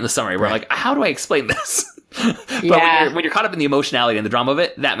explain it in the summary where I'm like, how do I explain this? But when you're caught up in the emotionality and the drama of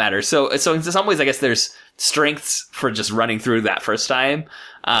it, that matters. So in some ways, I guess there's strengths for just running through that first time.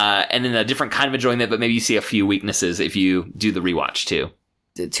 And then a different kind of enjoyment, but maybe you see a few weaknesses if you do the rewatch too.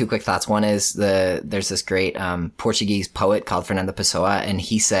 Two quick thoughts. One is there's this great Portuguese poet called Fernando Pessoa, and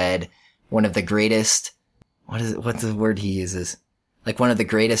he said one of the greatest, what's the word he uses? Like one of the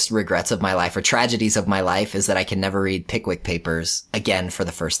greatest regrets of my life or tragedies of my life is that I can never read Pickwick Papers again for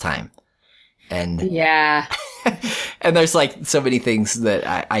the first time. And and there's like so many things that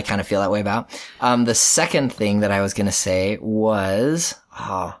I kind of feel that way about. The second thing that I was going to say was,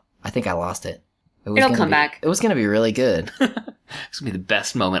 I think I lost it. It'll come back. It was going to be really good. It's going to be the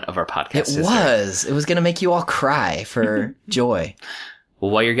best moment of our podcast. It was going to make you all cry for joy.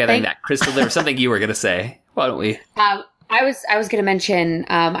 Well, while you're getting that, Crystal, there was something you were going to say. Why don't we? I was going to mention,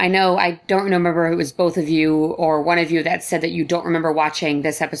 I know I don't remember if it was both of you or one of you that said that you don't remember watching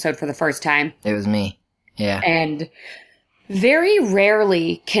this episode for the first time. It was me. Yeah. And Very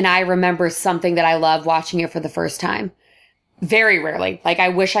rarely can I remember something that I love watching it for the first time. Very rarely. Like, I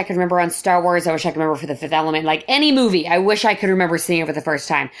wish I could remember on Star Wars. I wish I could remember for The Fifth Element. Like, any movie, I wish I could remember seeing it for the first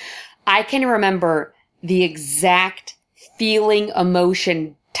time. I can remember the exact feeling,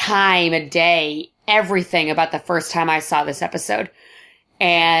 emotion, time, a day, everything about the first time I saw this episode.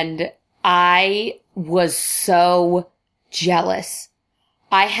 And I was so jealous.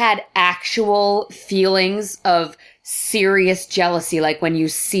 I had actual feelings of serious jealousy, like when you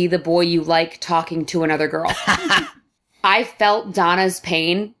see the boy you like talking to another girl. I felt Donna's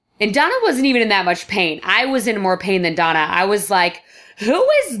pain, and Donna wasn't even in that much pain. I was in more pain than Donna. I was like, who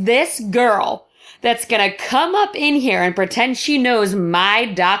is this girl that's gonna come up in here and pretend she knows my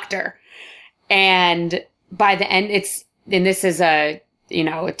doctor? And by the end, and this is a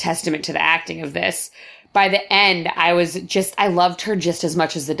testament to the acting of this. By the end, I loved her just as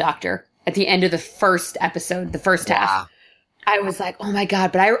much as the doctor. At the end of the first episode, the first half, I was like, oh my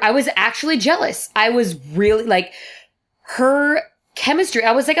God, but I was actually jealous. I was really like, her chemistry.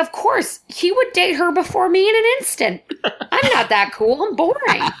 I was like, of course, he would date her before me in an instant. I'm not that cool. I'm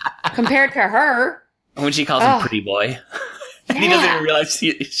boring compared to her. When she calls him pretty boy. And he doesn't even realize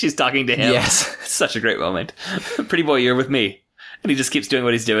she's talking to him. Yes. It's such a great moment. Pretty boy, you're with me. And he just keeps doing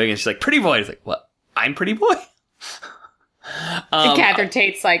what he's doing. And she's like, pretty boy. He's like, what? I'm pretty boy? And Catherine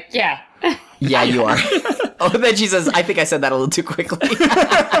Tate's like, yeah. Yeah, you are. Oh, then she says, I think I said that a little too quickly.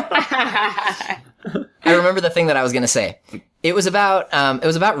 I remember the thing that I was going to say. It was about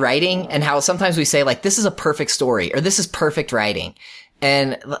writing and how sometimes we say, like, this is a perfect story or this is perfect writing.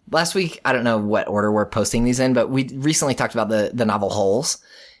 And last week, I don't know what order we're posting these in, but we recently talked about the novel Holes.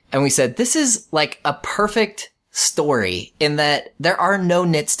 And we said, this is like a perfect story in that there are no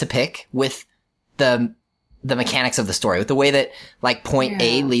nits to pick with the mechanics of the story, with the way that like point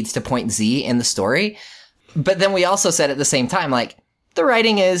A leads to point Z in the story. But then we also said at the same time, like, the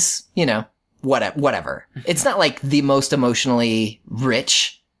writing is, whatever. It's not like the most emotionally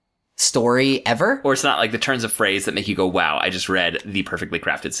rich story ever. Or it's not like the turns of phrase that make you go, wow, I just read the perfectly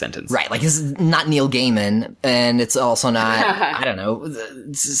crafted sentence. Right. Like, this is not Neil Gaiman, and it's also not, I don't know,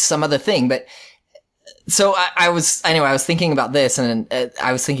 some other thing. But so I was thinking about this, and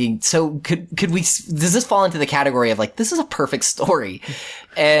I was thinking, so could we, does this fall into the category of like, this is a perfect story?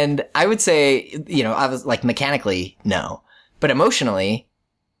 And I would say, I was like, mechanically, no. But emotionally,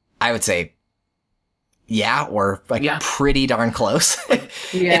 I would say, yeah, or like pretty darn close.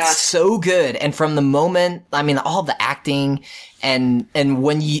 It's so good. And from the moment, I mean, all the acting and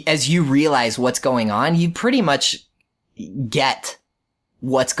when as you realize what's going on, you pretty much get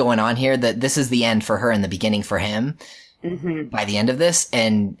what's going on here, that this is the end for her and the beginning for him by the end of this.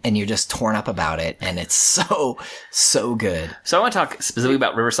 And you're just torn up about it. And it's so, so good. So I want to talk specifically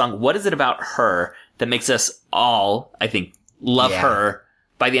about River Song. What is it about her that makes us all, I think, love her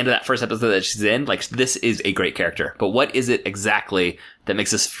by the end of that first episode that she's in? Like, this is a great character. But what is it exactly that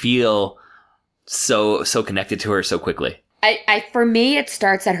makes us feel so connected to her so quickly? For me, it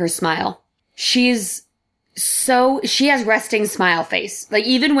starts at her smile. She has resting smile face. Like,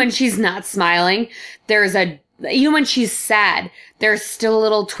 even when she's not smiling, even when she's sad, there's still a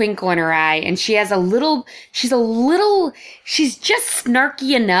little twinkle in her eye. And she's just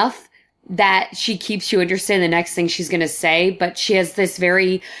snarky enough that she keeps you interested in the next thing she's going to say. But she has this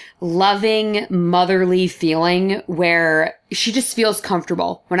very loving, motherly feeling where she just feels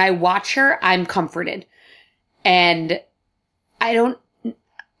comfortable. When I watch her, I'm comforted. And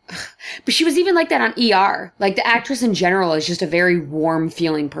but she was even like that on ER. Like, the actress in general is just a very warm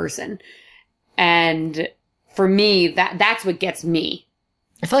feeling person. And for me, that's what gets me.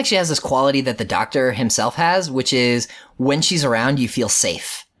 I feel like she has this quality that the doctor himself has, which is when she's around, you feel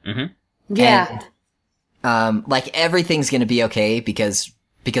safe. Mm-hmm. Yeah. And, like, everything's going to be okay because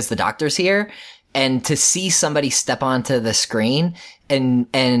the doctor's here. And to see somebody step onto the screen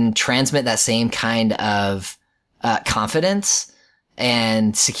and transmit that same kind of confidence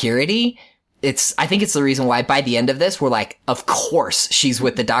and security, I think it's the reason why by the end of this, we're like, of course she's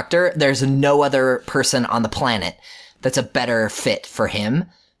with the doctor. There's no other person on the planet that's a better fit for him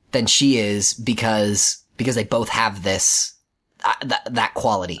than she is because they both have this, that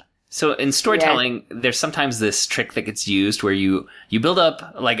quality. So in storytelling, there's sometimes this trick that gets used where you build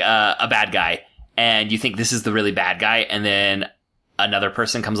up like a bad guy and you think this is the really bad guy, and then another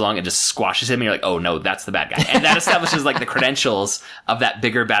person comes along and just squashes him, and you're like, oh no, that's the bad guy. And that establishes like the credentials of that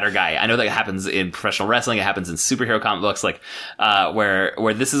bigger, badder guy. I know that happens in professional wrestling. It happens in superhero comic books, like,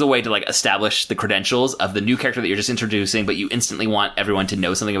 where this is a way to like establish the credentials of the new character that you're just introducing, but you instantly want everyone to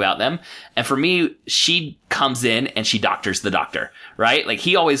know something about them. And for me, she comes in and she doctors the doctor, right? Like,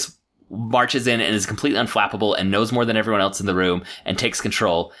 he always marches in and is completely unflappable and knows more than everyone else in the room and takes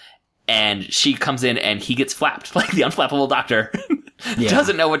control. And she comes in and he gets flapped. Like the unflappable doctor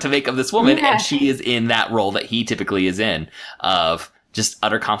doesn't know what to make of this woman. Yeah. And she is in that role that he typically is in, of just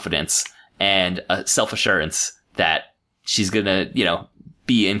utter confidence and self-assurance that she's going to,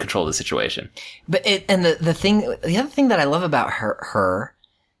 be in control of the situation. But the other thing that I love about her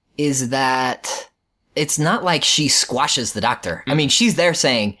is that it's not like she squashes the doctor. I mean, she's there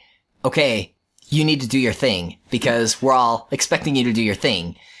saying, okay, you need to do your thing because we're all expecting you to do your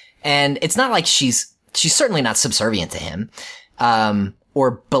thing. And it's not like she's certainly not subservient to him,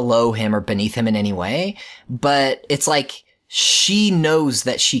 or below him or beneath him in any way. But it's like she knows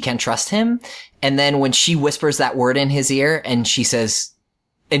that she can trust him. And then when she whispers that word in his ear and he says,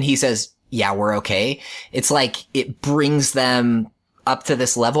 yeah, we're okay. It's like it brings them up to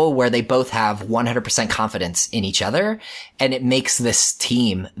this level where they both have 100% confidence in each other. And it makes this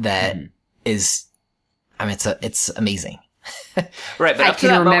team that is, I mean, it's amazing. Right. But I up to can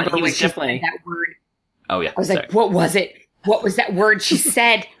that remember moment, he when was she definitely said that word. Oh yeah. I was like, what was it? What was that word she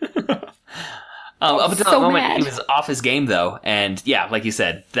said? Up until so that moment, mad. he was off his game, though. And yeah, like you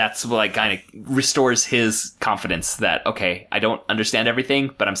said, that's what like kind of restores his confidence that, okay, I don't understand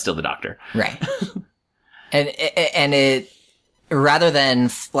everything, but I'm still the doctor. Right. and it, rather than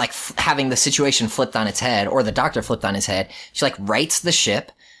having the situation flipped on its head or the doctor flipped on his head, she like rights the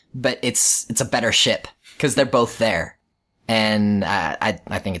ship, but it's a better ship because they're both there. And I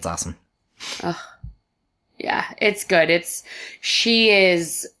think it's awesome. Yeah, it's good. She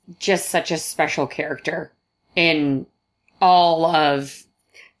is just such a special character in all of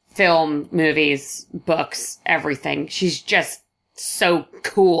film, movies, books, everything. She's just so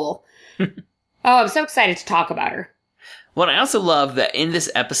cool. I'm so excited to talk about her. Well, I also love that in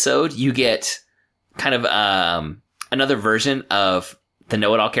this episode, you get kind of another version of the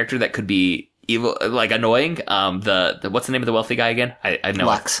know-it-all character that could be evil, like annoying. The what's the name of the wealthy guy again? I know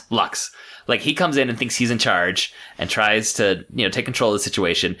Lux. Like he comes in and thinks he's in charge and tries to, take control of the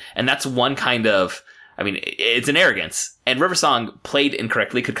situation. And that's one kind of, I mean, it's an arrogance. And River Song played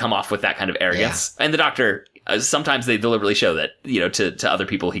incorrectly could come off with that kind of arrogance. Yeah. And the doctor, sometimes they deliberately show that, to other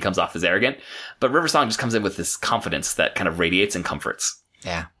people he comes off as arrogant. But River Song just comes in with this confidence that kind of radiates and comforts.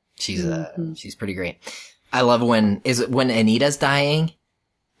 Yeah. She's pretty great. I love when Anita's dying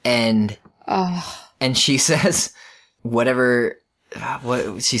and she says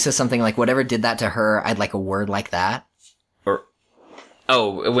she says something like, whatever did that to her, I'd like a word like that. When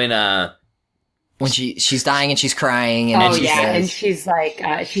she's dying and she's crying and and she's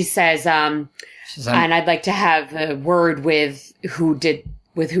like, she says, and I'd like to have a word with who did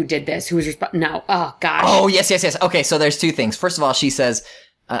this, who was no, oh gosh. Oh, yes. Okay, so there's two things. First of all, she says,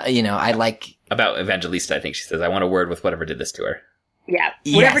 I like... About Evangelista, I think she says, I want a word with whatever did this to her. Yeah,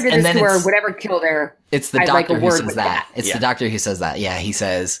 whatever did this to her, whatever killed her. It's the doctor who says that. It's the doctor who says that. Yeah, he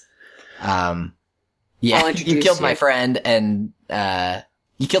says, you killed my friend and,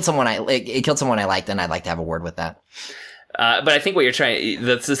 you killed someone I liked and I'd like to have a word with that. But I think what you're trying,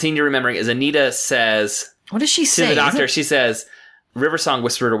 the scene you're remembering is Anita says, what does she say? To the doctor, she says, River Song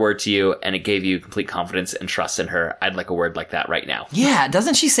whispered a word to you and it gave you complete confidence and trust in her. I'd like a word like that right now. Yeah,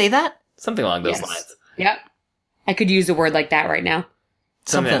 doesn't she say that? Something along those lines. Yep. I could use a word like that right now.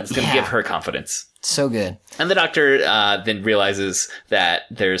 Something that's going to give her confidence. So good. And the doctor then realizes that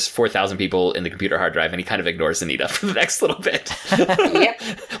there's 4,000 people in the computer hard drive, and he kind of ignores Anita for the next little bit. Yep.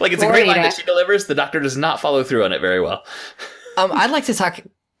 Like, it's a great line that she delivers. The doctor does not follow through on it very well. I'd like to talk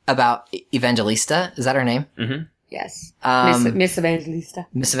about Evangelista. Is that her name? Mm-hmm. Yes. Miss Evangelista.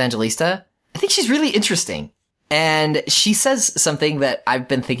 Miss Evangelista. I think she's really interesting. And she says something that I've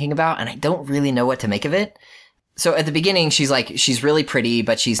been thinking about, and I don't really know what to make of it. So at the beginning, she's really pretty,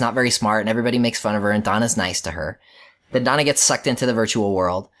 but she's not very smart, and everybody makes fun of her, and Donna's nice to her. Then Donna gets sucked into the virtual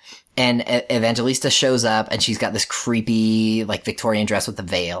world, and Evangelista shows up, and she's got this creepy, like, Victorian dress with the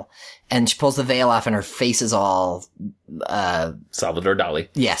veil. And she pulls the veil off, and her face is all... Salvador Dali.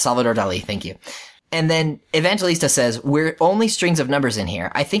 Yeah, Salvador Dali, thank you. And then Evangelista says, we're only strings of numbers in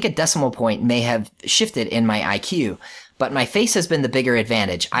here. I think a decimal point may have shifted in my IQ, but my face has been the bigger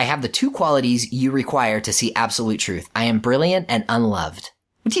advantage. I have the two qualities you require to see absolute truth. I am brilliant and unloved.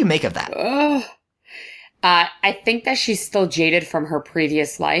 What do you make of that? I think that she's still jaded from her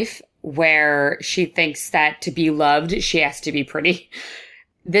previous life, where she thinks that to be loved, she has to be pretty.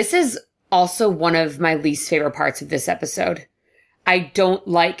 This is also one of my least favorite parts of this episode. I don't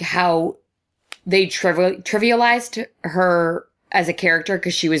like how they trivialized her as a character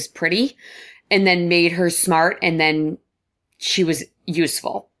because she was pretty, and then made her smart, and then she was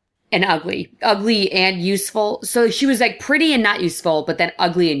useful. and ugly and useful. So she was like pretty and not useful, but then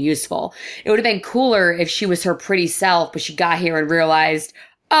ugly and useful. It would have been cooler if she was her pretty self, but she got here and realized,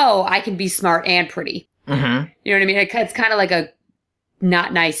 oh, I can be smart and pretty. Mm-hmm. You know what I mean? It's kind of like a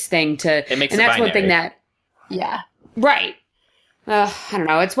not nice thing to, it makes and it that's binary. one thing that, yeah, right. I don't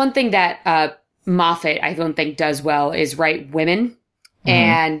know. It's one thing that, Moffat, I don't think does well is write women. Mm-hmm.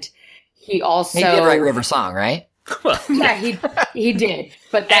 And he also, he did write River Song, right? Yeah, he did.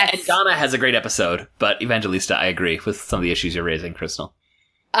 But that's... And Donna has a great episode, but Evangelista, I agree with some of the issues you're raising, Crystal.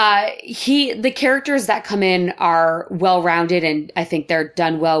 The characters that come in are well-rounded, and I think they're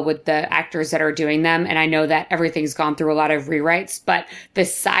done well with the actors that are doing them. And I know that everything's gone through a lot of rewrites, but the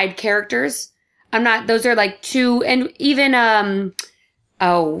side characters, those are like two, and even,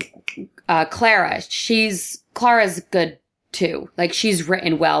 Clara, Clara's good too. Like, she's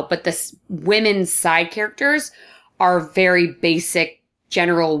written well, but the women's side characters are very basic,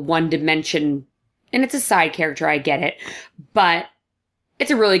 general, one dimension, and it's a side character, I get it, but it's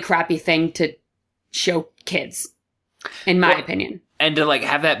a really crappy thing to show kids, in my opinion. And to like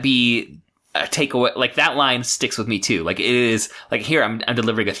have that be a takeaway, like that line sticks with me too. Like it is like here I'm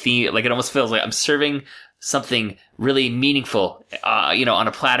delivering a theme. Like it almost feels like I'm serving something really meaningful, on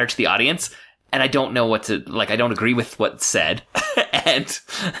a platter to the audience. And I don't know what to, like, I don't agree with what's said. and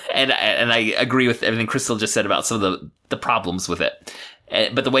I agree with everything Crystal just said about some of the problems with it.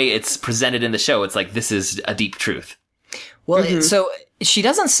 But the way it's presented in the show, it's like, this is a deep truth. Well, so she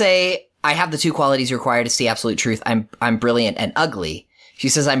doesn't say, I have the two qualities required to see absolute truth. I'm brilliant and ugly. She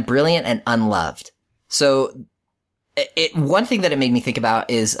says, I'm brilliant and unloved. So one thing that it made me think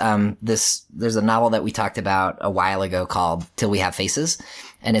about is, there's a novel that we talked about a while ago called Till We Have Faces.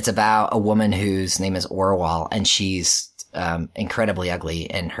 And it's about a woman whose name is Orwell, and she's incredibly ugly,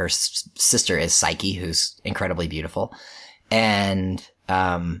 and her sister is Psyche, who's incredibly beautiful. And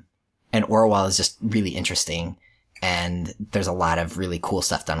Orwell is just really interesting, and there's a lot of really cool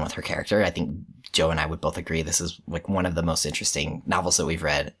stuff done with her character. I think Joe and I would both agree this is like one of the most interesting novels that we've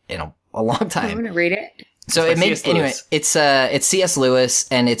read in a long time. I'm gonna read it. So it's C.S. Lewis,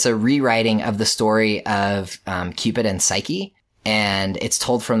 and it's a rewriting of the story of Cupid and Psyche. And it's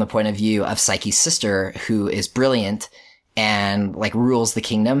told from the point of view of Psyche's sister, who is brilliant and like rules the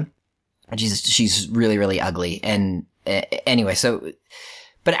kingdom. She's really, really ugly. And anyway,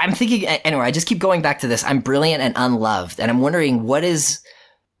 but I'm thinking, anyway, I just keep going back to this. I'm brilliant and unloved. And I'm wondering what is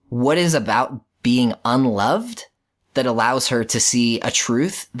about being unloved that allows her to see a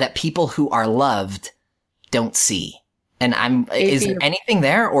truth that people who are loved don't see. And is there anything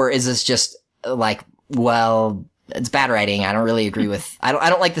there, or is this just like, well, it's bad writing. I don't really agree with, I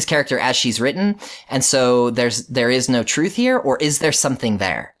don't like this character as she's written. And so there is no truth here, or is there something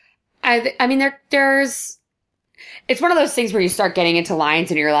there? I mean, there's, it's one of those things where you start getting into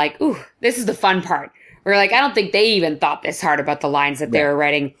lines and you're like, ooh, this is the fun part. Where like, I don't think they even thought this hard about the lines that they were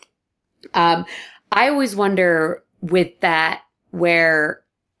writing. I always wonder with that, where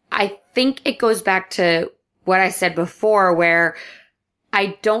I think it goes back to what I said before, where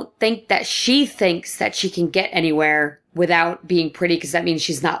I don't think that she thinks that she can get anywhere without being pretty, because that means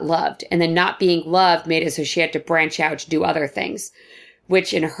she's not loved. And then not being loved made it so she had to branch out to do other things,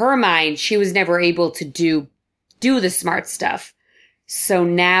 which in her mind, she was never able to do the smart stuff. So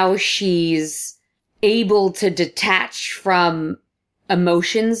now she's able to detach from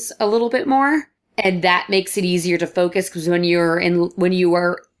emotions a little bit more. And that makes it easier to focus, because when you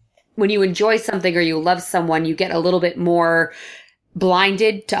enjoy something or you love someone, you get a little bit more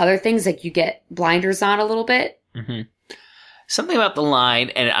blinded to other things, like you get blinders on a little bit. Mm-hmm. Something about the line,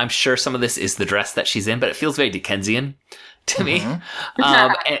 and I'm sure some of this is the dress that she's in, but it feels very Dickensian to me.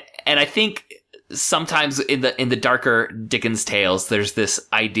 And I think sometimes in the darker Dickens tales, there's this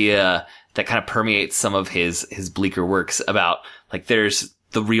idea that kind of permeates some of his bleaker works about, like, there's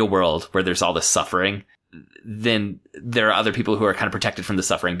the real world where there's all this suffering. Then there are other people who are kind of protected from the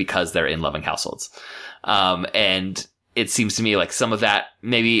suffering because they're in loving households. And it seems to me like some of that,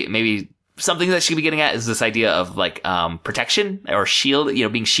 maybe something that she could be getting at is this idea of like, protection or shield,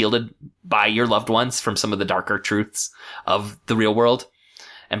 being shielded by your loved ones from some of the darker truths of the real world.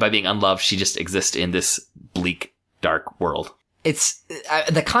 And by being unloved, she just exists in this bleak, dark world. It's,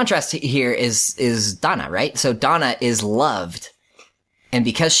 the contrast here is Donna, right? So Donna is loved. And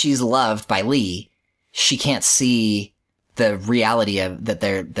because she's loved by Lee, she can't see the reality of that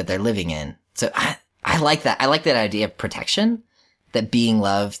they're living in. So I like that. I like that idea of protection, that being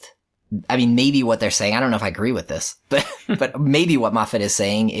loved. I mean, maybe what they're saying, I don't know if I agree with this, but maybe what Moffat is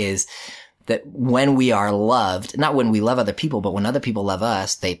saying is that when we are loved, not when we love other people, but when other people love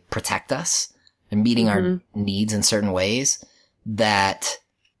us, they protect us and meeting our needs in certain ways, that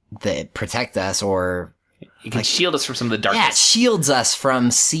that protect us, or it can shield us from some of the darkness. Yeah, it shields us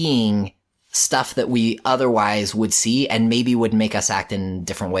from seeing stuff that we otherwise would see and maybe would make us act in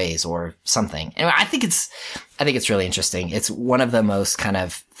different ways or something. And I think it's really interesting. It's one of the most kind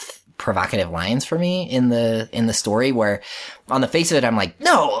of provocative lines for me in the story, where on the face of it, I'm like,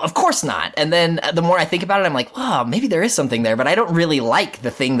 no, of course not. And then the more I think about it, I'm like, wow, maybe there is something there, but I don't really like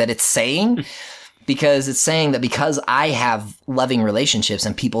the thing that it's saying, because it's saying that because I have loving relationships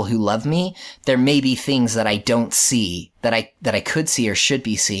and people who love me, there may be things that I don't see that I could see or should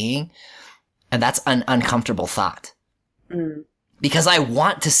be seeing. And that's an uncomfortable thought. Because I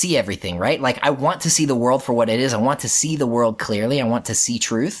want to see everything, right? Like, I want to see the world for what it is. I want to see the world clearly. I want to see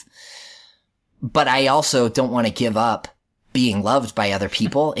truth. But I also don't want to give up being loved by other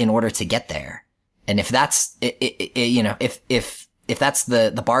people in order to get there. And if that's, if that's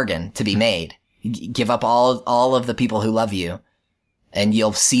the bargain to be made, give up all of the people who love you, and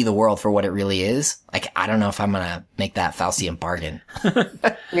you'll see the world for what it really is. Like, I don't know if I'm going to make that Faustian bargain.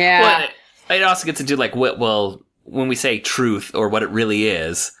 Yeah. Well, it also gets into, like, when we say truth or what it really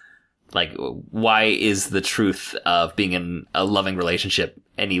is, like, why is the truth of being in a loving relationship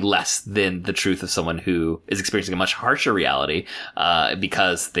any less than the truth of someone who is experiencing a much harsher reality,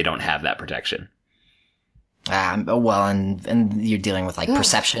 because they don't have that protection? Well, and you're dealing with, like,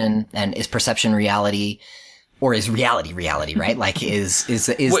 perception, and is perception reality? Or is reality, right? Like, is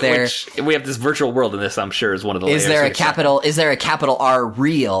there... Which, we have this virtual world in this, I'm sure, is one of the layers. Is there a capital R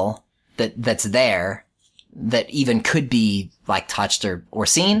real that's there that even could be, like, touched or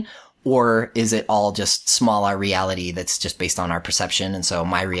seen? Or is it all just small r reality that's just based on our perception? And so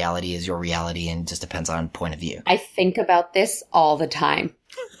my reality is your reality, and just depends on point of view. I think about this all the time.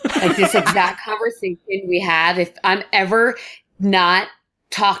 Like, this exact conversation we have. If I'm ever not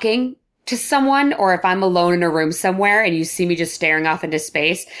talking to someone, or if I'm alone in a room somewhere and you see me just staring off into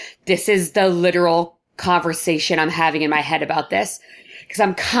space, this is the literal conversation I'm having in my head about this. Because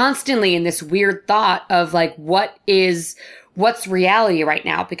I'm constantly in this weird thought of, like, what's reality right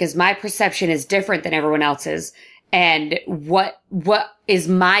now? Because my perception is different than everyone else's. And what is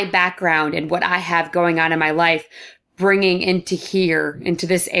my background and what I have going on in my life bringing into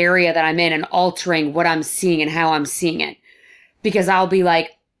this area that I'm in, and altering what I'm seeing and how I'm seeing it. Because I'll be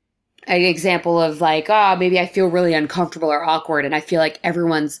like, an example of, like, oh, maybe I feel really uncomfortable or awkward, and I feel like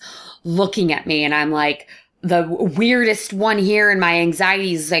everyone's looking at me, and I'm like the weirdest one here, and my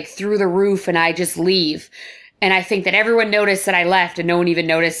anxiety is, like, through the roof, and I just leave. And I think that everyone noticed that I left, and no one even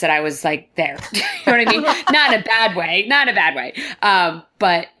noticed that I was, like, there. You know what I mean? Not in a bad way.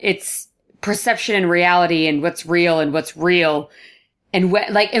 But it's perception and reality, and what's real and what's real. And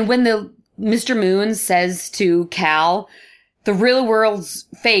when the Mr. Moon says to Cal, the real world's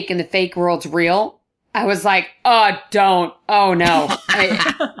fake and the fake world's real, I was like, oh, don't. Oh, no.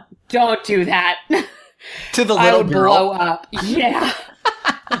 Don't do that. To the little girl. I would blow up. Yeah.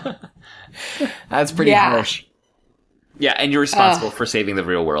 That's pretty harsh. Yeah, and you're responsible for saving the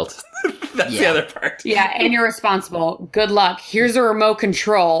real world. That's the other part. Yeah, and you're responsible. Good luck. Here's a remote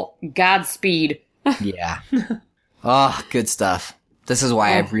control. Godspeed. Yeah. Oh, good stuff. This is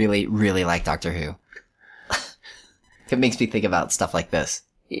why I really, really like Doctor Who. It makes me think about stuff like this.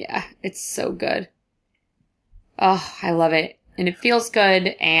 Yeah, it's so good. Oh, I love it. And it feels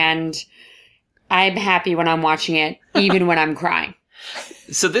good, and I'm happy when I'm watching it, even when I'm crying.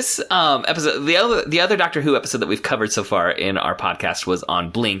 So this episode, the other Doctor Who episode that we've covered so far in our podcast was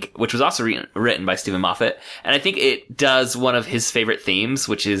on Blink, which was also written by Stephen Moffat. And I think it does one of his favorite themes,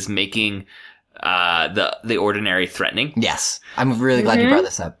 which is making the ordinary threatening. Yes. I'm really glad you brought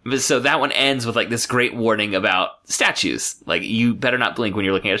this up. So that one ends with, like, this great warning about statues. Like, you better not blink when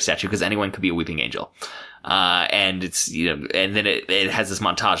you're looking at a statue, because anyone could be a weeping angel. And it's, and then it has this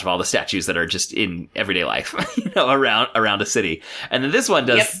montage of all the statues that are just in everyday life, around a city. And then this one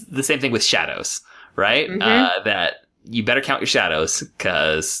does the same thing with shadows, right? Mm-hmm. That you better count your shadows,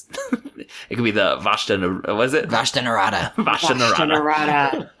 because it could be the Vashta Narada.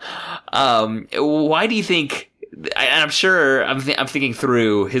 Why do you think, and I'm sure I'm thinking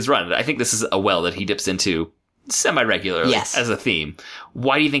through his run, I think this is a well that he dips into semi-regularly as a theme.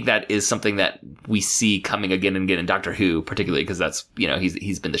 Why do you think that is something that we see coming again and again in Doctor Who, particularly because that's,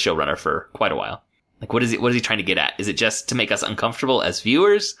 he's been the showrunner for quite a while? Like, what is he trying to get at? Is it just to make us uncomfortable as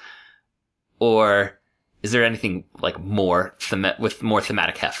viewers, or is there anything, like, with more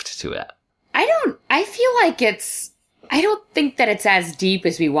thematic heft to it? I feel like I don't think that it's as deep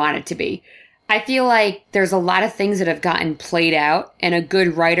as we want it to be. I feel like there's a lot of things that have gotten played out, and a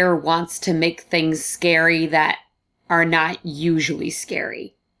good writer wants to make things scary that are not usually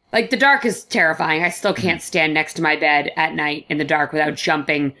scary. Like, the dark is terrifying. I still can't stand next to my bed at night in the dark without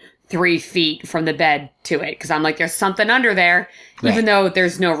jumping 3 feet from the bed to it. Because I'm like, there's something under there. Right. Even though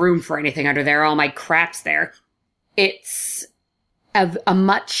there's no room for anything under there. All my crap's there. It's a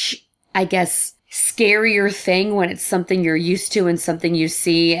much, I guess, scarier thing when it's something you're used to and something you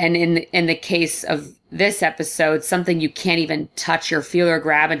see. And in the case of this episode, something you can't even touch or feel or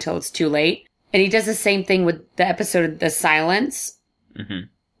grab until it's too late. And he does the same thing with the episode The Silence. Mm-hmm.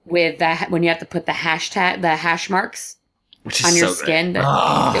 With that, when you have to put the hash marks on your skin.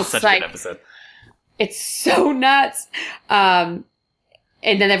 It's such a good episode. It's so nuts. And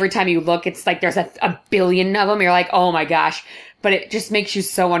then every time you look, it's like there's a billion of them. You're like, oh my gosh. But it just makes you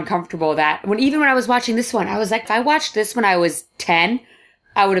so uncomfortable that even when I was watching this one, I was like, if I watched this when I was 10,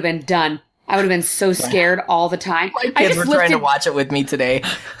 I would have been done. I would have been so scared all the time. My kids were trying to watch it with me today.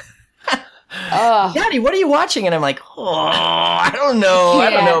 Daddy, what are you watching? And I'm like, I don't know. Yeah. I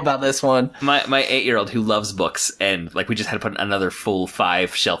don't know about this one. My 8-year-old who loves books, and like we just had to put another full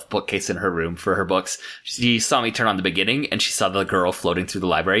 5-shelf bookcase in her room for her books. She saw me turn on the beginning, and she saw the girl floating through the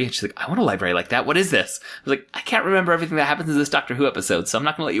library. And she's like, I want a library like that. What is this? I was like, I can't remember everything that happens in this Doctor Who episode, so I'm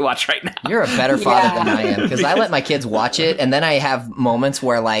not going to let you watch right now. You're a better father than I am, because I let my kids watch it, and then I have moments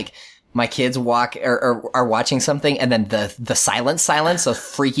where like my kids are watching something, and then the silence of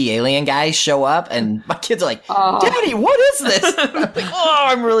freaky alien guys show up, and my kids are like, Daddy, what is this? I'm like,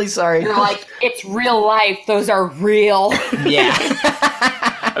 I'm really sorry. You're like, it's real life. Those are real. Yeah.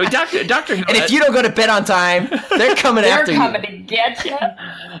 I mean, Doctor Who. And if you don't go to bed on time, they're coming after you. They're coming to get you.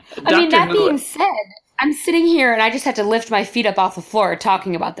 I mean, that being said, I'm sitting here, and I just had to lift my feet up off the floor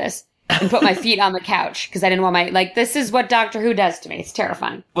talking about this. And put my feet on the couch because I didn't want this is what Doctor Who does to me. It's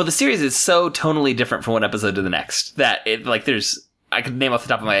terrifying. Well, the series is so tonally different from one episode to the next that I could name off the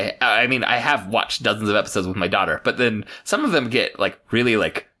top of my, I mean, I have watched dozens of episodes with my daughter, but then some of them get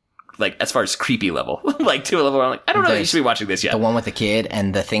really as far as creepy level, like to a level where I'm like, I don't know that you should be watching this yet. The one with the kid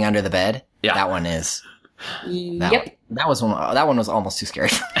and the thing under the bed. Yeah. That one is. That one was almost too scary.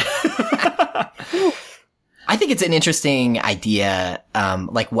 I think it's an interesting idea,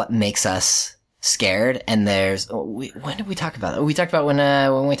 what makes us scared. And when did we talk about it? We talked about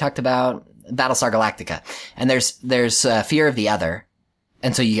when we talked about Battlestar Galactica. And there's fear of the other.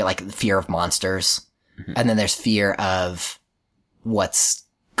 And so you get like the fear of monsters. Mm-hmm. And then there's fear of what's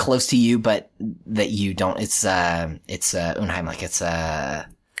close to you, but that you don't. It's Unheimlich. It's,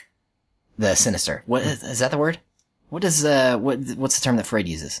 the sinister. What is that the word? What's the term that Freud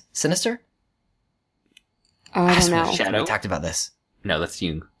uses? Sinister? Oh, I don't know. Shadow? We talked about this. No, that's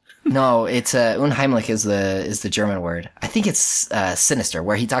Jung. No, it's Unheimlich is the German word. I think it's sinister,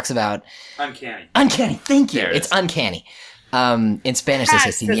 where he talks about uncanny. Uncanny, thank you. It's uncanny. In Spanish they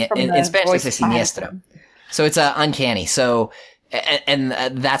say siniestro. So it's uncanny. So and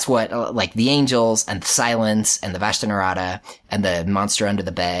that's what like the angels and the silence and the Vashta Nerada and the monster under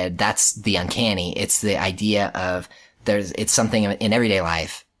the bed. That's the uncanny. It's the idea of it's something in everyday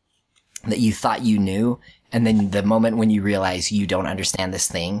life that you thought you knew. And then the moment when you realize you don't understand this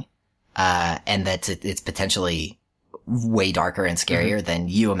thing, and that it's potentially way darker and scarier than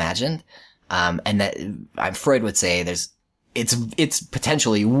you imagined, and that Freud would say it's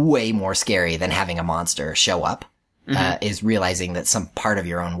potentially way more scary than having a monster show up, is realizing that some part of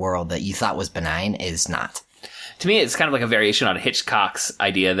your own world that you thought was benign is not. To me, it's kind of like a variation on Hitchcock's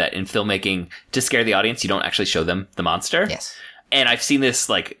idea that in filmmaking, to scare the audience, you don't actually show them the monster. Yes. And I've seen this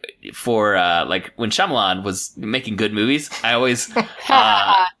for when Shyamalan was making good movies. I always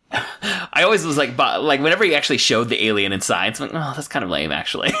was like whenever he actually showed the alien in Signs, I'm like, oh, that's kind of lame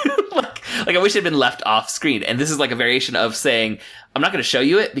actually. like I wish it had been left off screen. And this is like a variation of saying, I'm not going to show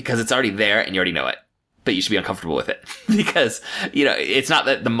you it because it's already there and you already know it, but you should be uncomfortable with it because it's not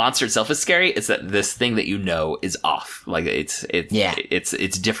that the monster itself is scary. It's that this thing that you know is off. Like it's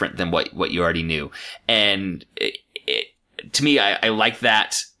different than what you already knew. And to me, I like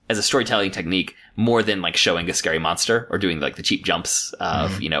that as a storytelling technique more than like showing a scary monster or doing like the cheap jumps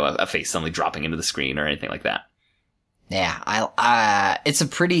of, a face suddenly dropping into the screen or anything like that. Yeah.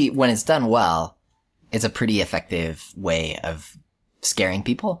 When it's done well, it's a pretty effective way of scaring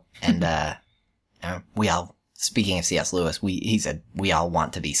people. And, we all, speaking of C.S. Lewis, he said we all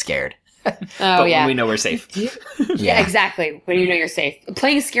want to be scared. But when we know we're safe. Yeah, exactly. When you know you're safe.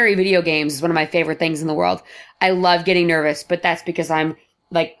 Playing scary video games is one of my favorite things in the world. I love getting nervous, but that's because I'm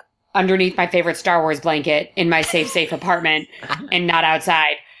like underneath my favorite Star Wars blanket in my safe apartment and not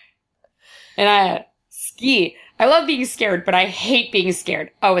outside. And I ski. I love being scared, but I hate being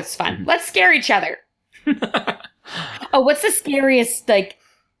scared. Oh, it's fun. Let's scare each other. What's the scariest,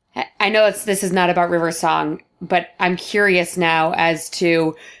 I know this is not about River Song, but I'm curious now as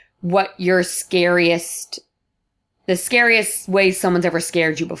to what your the scariest way someone's ever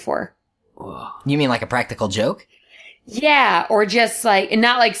scared you before. You mean like a practical joke? Yeah, or just like, and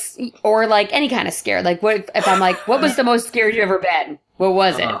not like, or like any kind of scare. Like, what if I'm like, what was the most scared you've ever been? What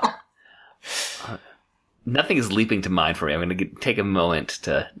was it? Nothing is leaping to mind for me. I'm going to take a moment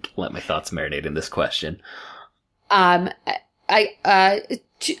to let my thoughts marinate in this question. To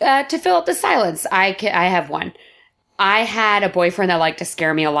fill up the silence, I have one. I had a boyfriend that liked to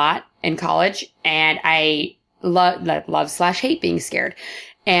scare me a lot in college, and I love/hate being scared.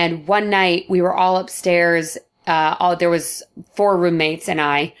 And one night we were all upstairs. There was 4 roommates and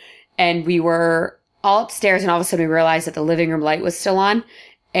I, and we were all upstairs, and all of a sudden we realized that the living room light was still on.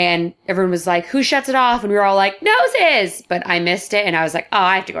 And everyone was like, who shuts it off? And we were all like, Noses! But I missed it, and I was like, oh,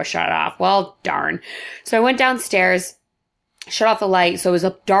 I have to go shut it off. Well, darn. So I went downstairs, shut off the light. So it was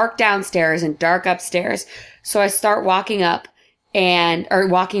dark downstairs and dark upstairs. So I start walking up or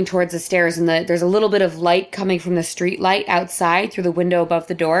walking towards the stairs, and there's a little bit of light coming from the street light outside through the window above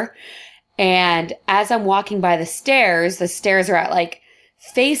the door. And as I'm walking by the stairs are at like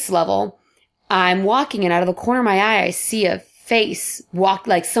face level. I'm walking, and out of the corner of my eye, I see a face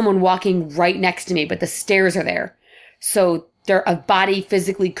like someone walking right next to me, but the stairs are there. So a body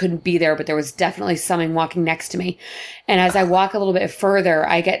physically couldn't be there, but there was definitely someone walking next to me. And as I walk a little bit further,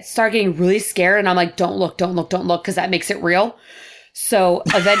 I start getting really scared, and I'm like, don't look, because that makes it real. So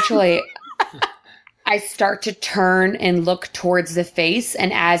eventually I start to turn and look towards the face.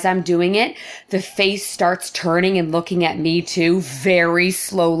 And as I'm doing it, the face starts turning and looking at me too, very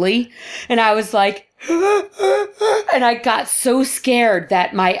slowly. And I was like, and I got so scared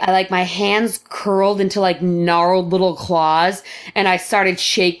that my hands curled into like gnarled little claws, and I started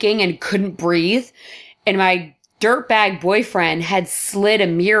shaking and couldn't breathe. And my dirtbag boyfriend had slid a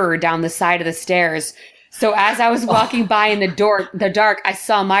mirror down the side of the stairs. So as I was walking by in the dark, I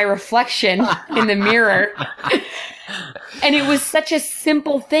saw my reflection in the mirror. And it was such a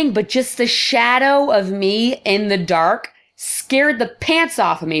simple thing, but just the shadow of me in the dark scared the pants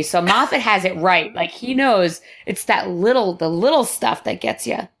off of me. So Moffat has it right. Like, he knows it's the little stuff that gets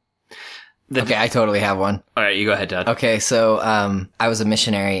you. Okay, I totally have one. All right, you go ahead, Todd. Okay, so I was a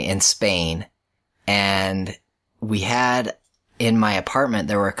missionary in Spain, and we had in my apartment,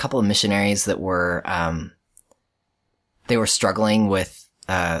 there were a couple of missionaries that were they were struggling with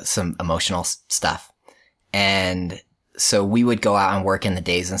some emotional stuff. And so we would go out and work in the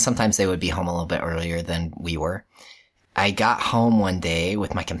days, and sometimes they would be home a little bit earlier than we were. I got home one day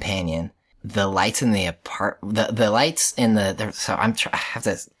with my companion. The lights in the the lights in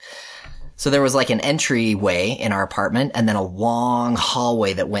so there was like an entryway in our apartment, and then a long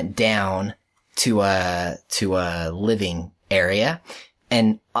hallway that went down to a living area.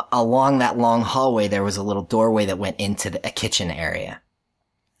 And along that long hallway, there was a little doorway that went into a kitchen area.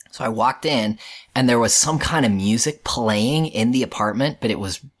 So I walked in, and there was some kind of music playing in the apartment, but it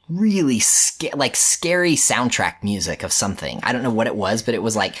was really scary soundtrack music of something. I don't know what it was, but it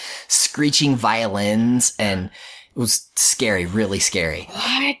was like screeching violins, and it was scary, really scary.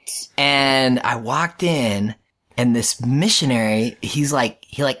 What? And I walked in, and this missionary, he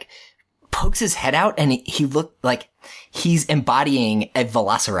pokes his head out, and he looked like he's embodying a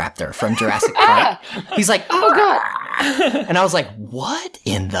velociraptor from Jurassic Park. He's like, oh God. And I was like, what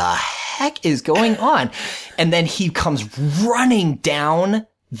in the heck is going on? And then he comes running down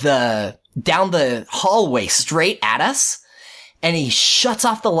the hallway straight at us, and he shuts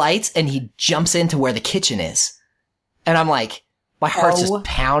off the lights, and he jumps into where the kitchen is. And I'm like, my heart's just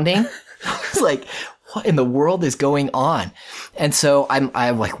pounding. I was like, what in the world is going on? And so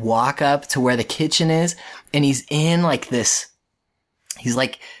I like walk up to where the kitchen is, and he's in like this, he's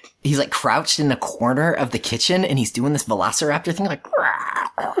like crouched in a corner of the kitchen, and he's doing this velociraptor thing,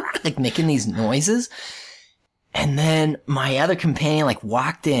 like making these noises. And then my other companion like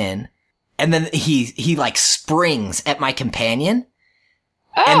walked in, and then he like springs at my companion,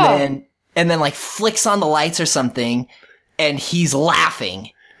 and then like flicks on the lights or something, and he's laughing.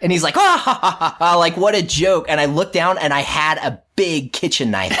 And he's like, ah, ha, ha, ha, ha, like, what a joke. And I looked down, and I had a big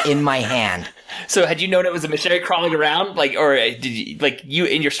kitchen knife in my hand. So had you known it was a missionary crawling around? Like, or did you, like, you,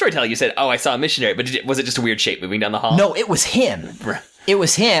 in your storytelling, you said, oh, I saw a missionary, but was it just a weird shape moving down the hall? No, it was him. It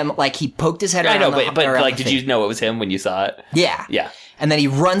was him. Like, he poked his head around. I know, but like, did you know it was him when you saw it? Yeah. Yeah. And then he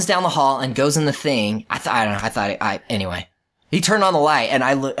runs down the hall and goes in the thing. Anyway. He turned on the light, and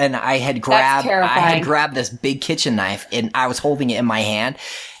I had grabbed this big kitchen knife, and I was holding it in my hand,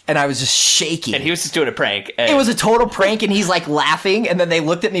 and I was just shaking. And he was just doing a prank. It was a total prank, and he's like laughing, and then they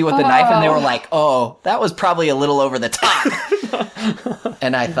looked at me with the knife, and they were like, oh, that was probably a little over the top.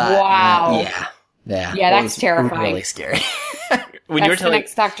 And I thought, wow. Yeah, that's terrifying. Really scary. When That's you were telling the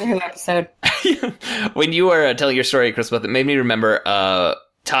next Doctor Who episode. when you were telling your story, Chris, it made me remember a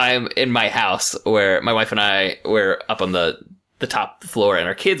time in my house where my wife and I were up on the top floor and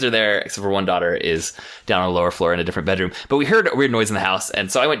our kids are there, except for one daughter is down on the lower floor in a different bedroom. But we heard a weird noise in the house,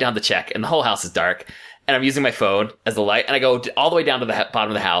 and so I went down to check, and the whole house is dark, and I'm using my phone as the light, and I go all the way down to the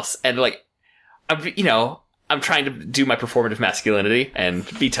bottom of the house, and like, I'm trying to do my performative masculinity and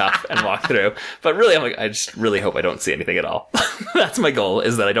be tough and walk through. But really, I'm like, I just really hope I don't see anything at all. That's my goal,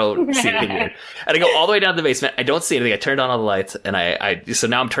 is that I don't see anything weird. And I go all the way down to the basement. I don't see anything. I turned on all the lights, and so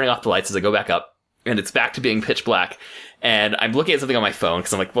now I'm turning off the lights as I go back up, and it's back to being pitch black. And I'm looking at something on my phone,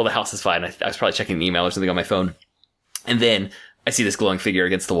 because I'm like, well, the house is fine. I was probably checking an email or something on my phone. And then I see this glowing figure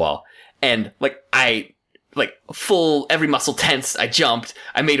against the wall. And every muscle tense. I jumped.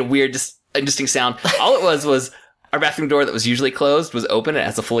 I made a weird, interesting sound. All it was our bathroom door that was usually closed was open. It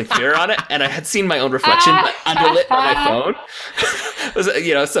has a fully mirror on it, and I had seen my own reflection underlit by my phone. So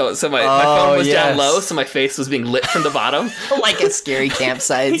my phone was down low, so my face was being lit from the bottom, like a scary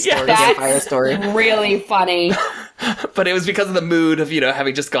campsite story, That's campfire story. Really funny. But it was because of the mood of,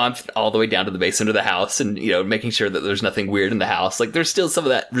 having just gone all the way down to the basement of the house and, making sure that there's nothing weird in the house. Like, there's still some of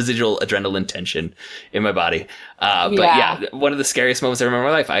that residual adrenaline tension in my body. But yeah, one of the scariest moments I remember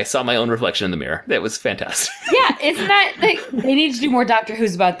in my life, I saw my own reflection in the mirror. It was fantastic. Yeah, isn't that, they need to do more Doctor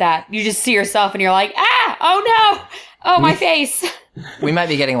Who's about that. You just see yourself and you're like, oh no, oh, my face. We might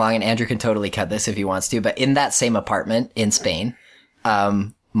be getting long, and Andrew can totally cut this if he wants to, but in that same apartment in Spain,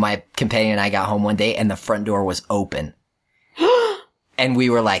 my companion and I got home one day and the front door was open. And we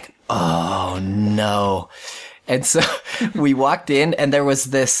were like, oh no. And so we walked in and there was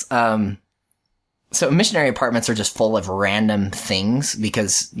this, so missionary apartments are just full of random things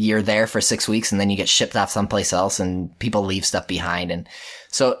because you're there for 6 weeks and then you get shipped off someplace else and people leave stuff behind. And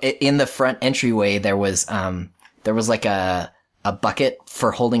so in the front entryway, there was like a bucket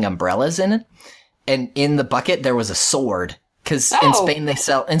for holding umbrellas in it. And in the bucket, there was a sword. Cause in Spain they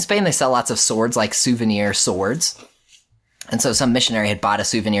sell lots of swords, like souvenir swords. And so some missionary had bought a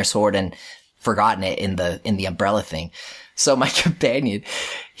souvenir sword and forgotten it in the umbrella thing. So my companion,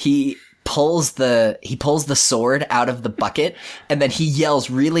 he pulls the sword out of the bucket and then he yells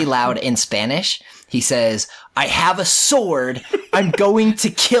really loud in Spanish. He says, "I have a sword. I'm going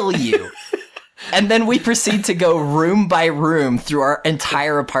to kill you." And then we proceed to go room by room through our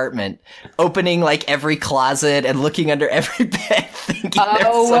entire apartment, opening like every closet and looking under every bed, thinking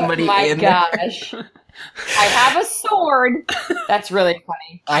there's somebody in there. Oh my gosh. I have a sword. That's really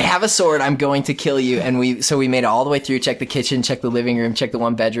funny. I have a sword. I'm going to kill you. And we made it all the way through, checked the kitchen, checked the living room, checked the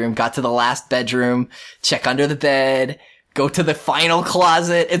one bedroom, got to the last bedroom, check under the bed, go to the final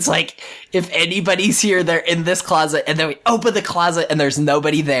closet. It's like, if anybody's here, they're in this closet. And then we open the closet and there's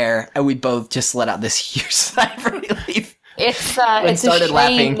nobody there. And we both just let out this huge sigh of relief. It's a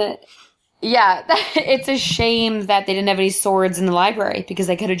shame it's a shame that they didn't have any swords in the library because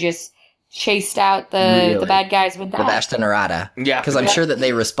they could have just chased out the bad guys with that. The Bastonarada. Yeah. Because I'm sure that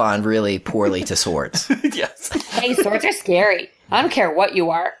they respond really poorly to swords. Yes. Hey, swords are scary. I don't care what you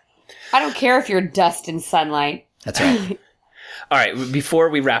are. I don't care if you're dust in sunlight. That's right. All right, before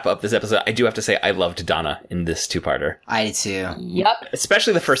we wrap up this episode, I do have to say I loved Donna in this two-parter. I did too. Yep.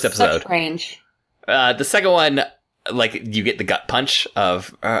 Especially the first episode. Such range. The second one, like, you get the gut punch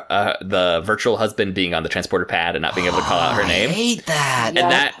of the virtual husband being on the transporter pad and not being able to call out her name. I hate that.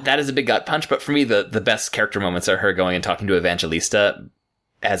 And that is a big gut punch, but for me, the best character moments are her going and talking to Evangelista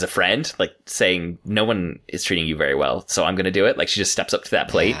as a friend, like saying, no one is treating you very well, so I'm going to do it. Like, she just steps up to that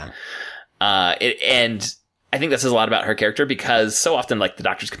plate. Yeah. And I think that says a lot about her character because so often, like, the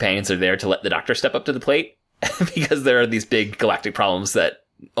Doctor's companions are there to let the Doctor step up to the plate because there are these big galactic problems that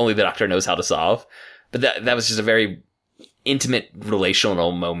only the Doctor knows how to solve. But that was just a very intimate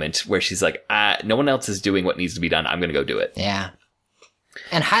relational moment where she's like, no one else is doing what needs to be done. I'm going to go do it. Yeah.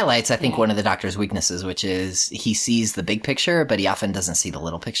 And highlights, I think, one of the Doctor's weaknesses, which is he sees the big picture, but he often doesn't see the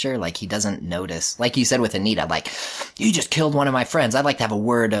little picture. Like, he doesn't notice. Like you said with Anita, like, you just killed one of my friends. I'd like to have a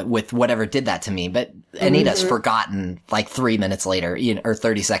word with whatever did that to me. But Anita's forgotten like 3 minutes later, or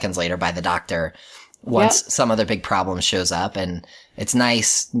 30 seconds later by the Doctor once some other big problem shows up. And it's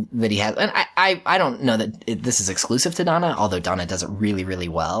nice that he has, and I don't know that this is exclusive to Donna, although Donna does it really, really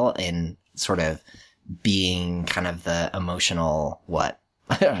well in sort of being kind of the emotional, I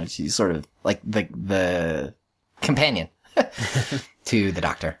don't know, she's sort of like the companion to the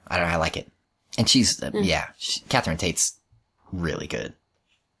Doctor. I don't know, I like it. And she's, Catherine Tate's really good.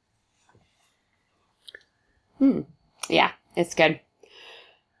 Yeah, it's good.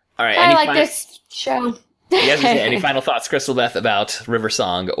 All right. I like this show. Any final thoughts, Crystal Beth, about River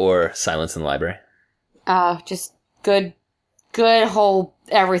Song or Silence in the Library? Just good good whole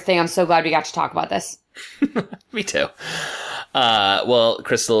everything. I'm so glad we got to talk about this. Me too. Well,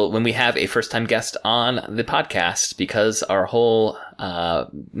 Crystal, when we have a first-time guest on the podcast, because our whole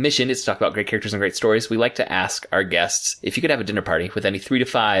mission is to talk about great characters and great stories, we like to ask our guests, if you could have a dinner party with any 3 to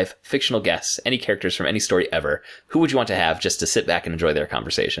 5 fictional guests, any characters from any story ever, who would you want to have just to sit back and enjoy their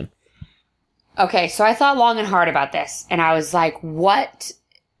conversation? Okay, so I thought long and hard about this, and I was like,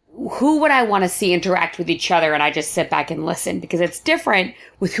 who would I want to see interact with each other? And I just sit back and listen, because it's different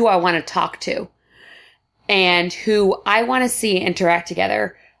with who I want to talk to. And who I want to see interact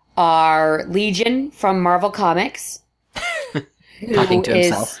together are Legion from Marvel Comics. Talking to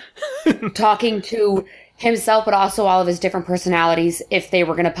himself. Talking to himself, but also all of his different personalities if they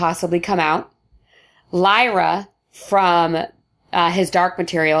were going to possibly come out. Lyra from his Dark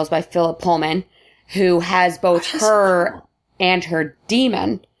Materials by Philip Pullman, who has both her and her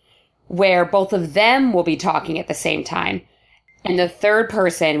demon, where both of them will be talking at the same time. And the third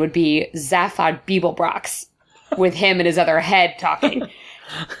person would be Zaphod Beeblebrox, with him and his other head talking.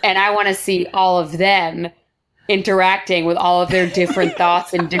 And I want to see all of them interacting with all of their different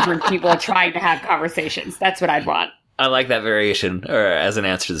thoughts and different people trying to have conversations. That's what I'd want. I like that variation, or as an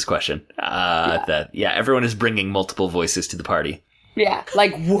answer to this question. Everyone is bringing multiple voices to the party. Yeah,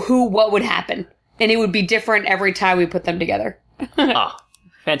 like what would happen? And it would be different every time we put them together. Oh,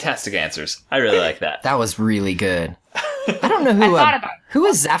 fantastic answers. I really like that. That was really good. I don't know who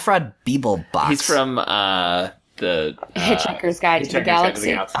is Zaphod Beeblebrox. He's from the Hitchhiker's Guide to the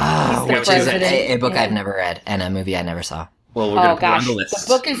Galaxy. Which is a book I've never read and a movie I never saw. Well, we're going to put on the list.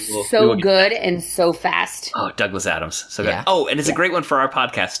 The book is so good and so fast. Oh, Douglas Adams. So good. Yeah. Oh, and it's a great one for our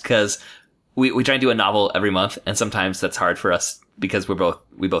podcast because we try and do a novel every month, and sometimes that's hard for us because we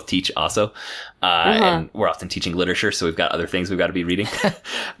both teach also. And we're often teaching literature, so we've got other things we've got to be reading.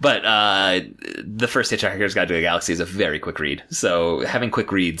 But the first Hitchhiker's Guide to the Galaxy is a very quick read. So having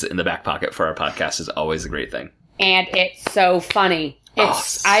quick reads in the back pocket for our podcast is always a great thing. And it's so funny.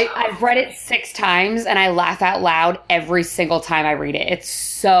 I've read it 6 times and I laugh out loud every single time I read it. It's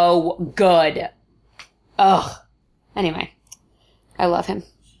so good. Ugh. Anyway, I love him.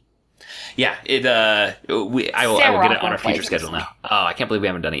 Yeah, I will get it on our future schedule now. Oh, I can't believe we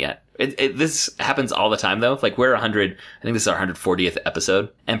haven't done it yet. This happens all the time though. Like we're 100, I think this is our 140th episode,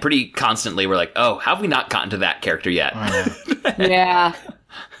 and pretty constantly we're like, oh, how have we not gotten to that character yet? Yeah.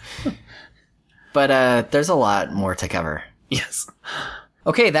 But there's a lot more to cover. Yes.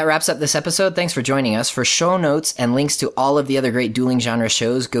 Okay, that wraps up this episode. Thanks for joining us. For show notes and links to all of the other great Dueling Genre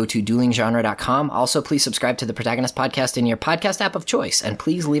shows, go to duelinggenre.com. Also, please subscribe to the Protagonist Podcast in your podcast app of choice, and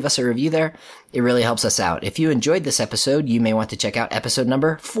please leave us a review there. It really helps us out. If you enjoyed this episode, you may want to check out episode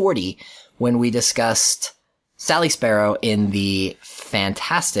number 40, when we discussed Sally Sparrow in the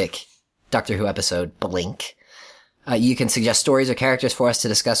fantastic Doctor Who episode, Blink. You can suggest stories or characters for us to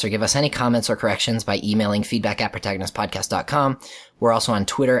discuss or give us any comments or corrections by emailing feedback@protagonistpodcast.com. We're also on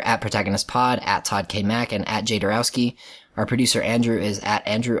Twitter @protagonistpod, @ToddKMac, and @JDorowski. Our producer Andrew is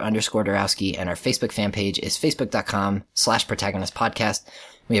 @Andrew_Dorowski, and our Facebook fan page is facebook.com/protagonistpodcast.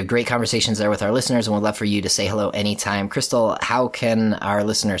 We have great conversations there with our listeners, and we'd love for you to say hello anytime. Crystal, how can our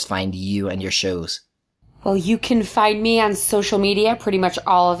listeners find you and your shows? Well, you can find me on social media, pretty much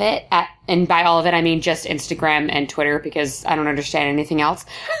all of it. And by all of it, I mean just Instagram and Twitter, because I don't understand anything else.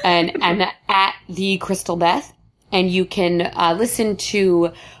 And I'm at the Crystal Beth. And you can listen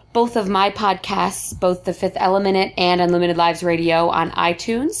to both of my podcasts, both The Fifth Element and Unlimited Lives Radio, on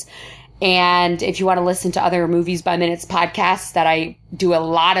iTunes. And if you want to listen to other Movies by Minutes podcasts that I do a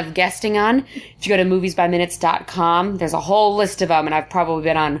lot of guesting on, if you go to moviesbyminutes.com, there's a whole list of them, and I've probably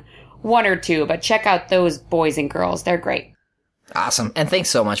been on 1 or 2, but check out those boys and girls. They're great. Awesome. And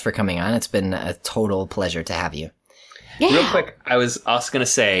thanks so much for coming on. It's been a total pleasure to have you. Yeah. Real quick, I was also going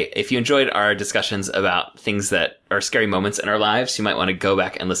to say, if you enjoyed our discussions about things that are scary moments in our lives, you might want to go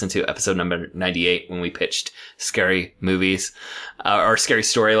back and listen to episode number 98 when we pitched scary movies or scary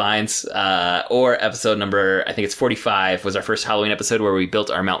storylines, or episode number, I think it's 45, was our first Halloween episode where we built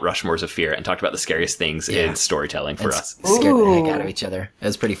our Mount Rushmores of fear and talked about the scariest things in storytelling for us. Scared the heck out of each other. It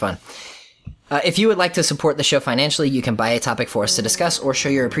was pretty fun. If you would like to support the show financially, you can buy a topic for us to discuss or show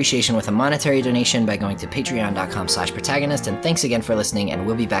your appreciation with a monetary donation by going to patreon.com/protagonist. And thanks again for listening, and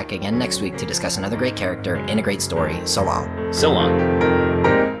we'll be back again next week to discuss another great character in a great story. So long. So long.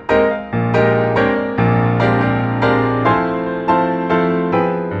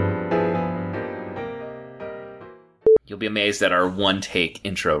 You'll be amazed at our one-take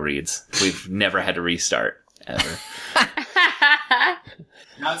intro reads. We've never had to restart, ever.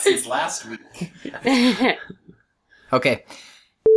 Not since last week. Okay.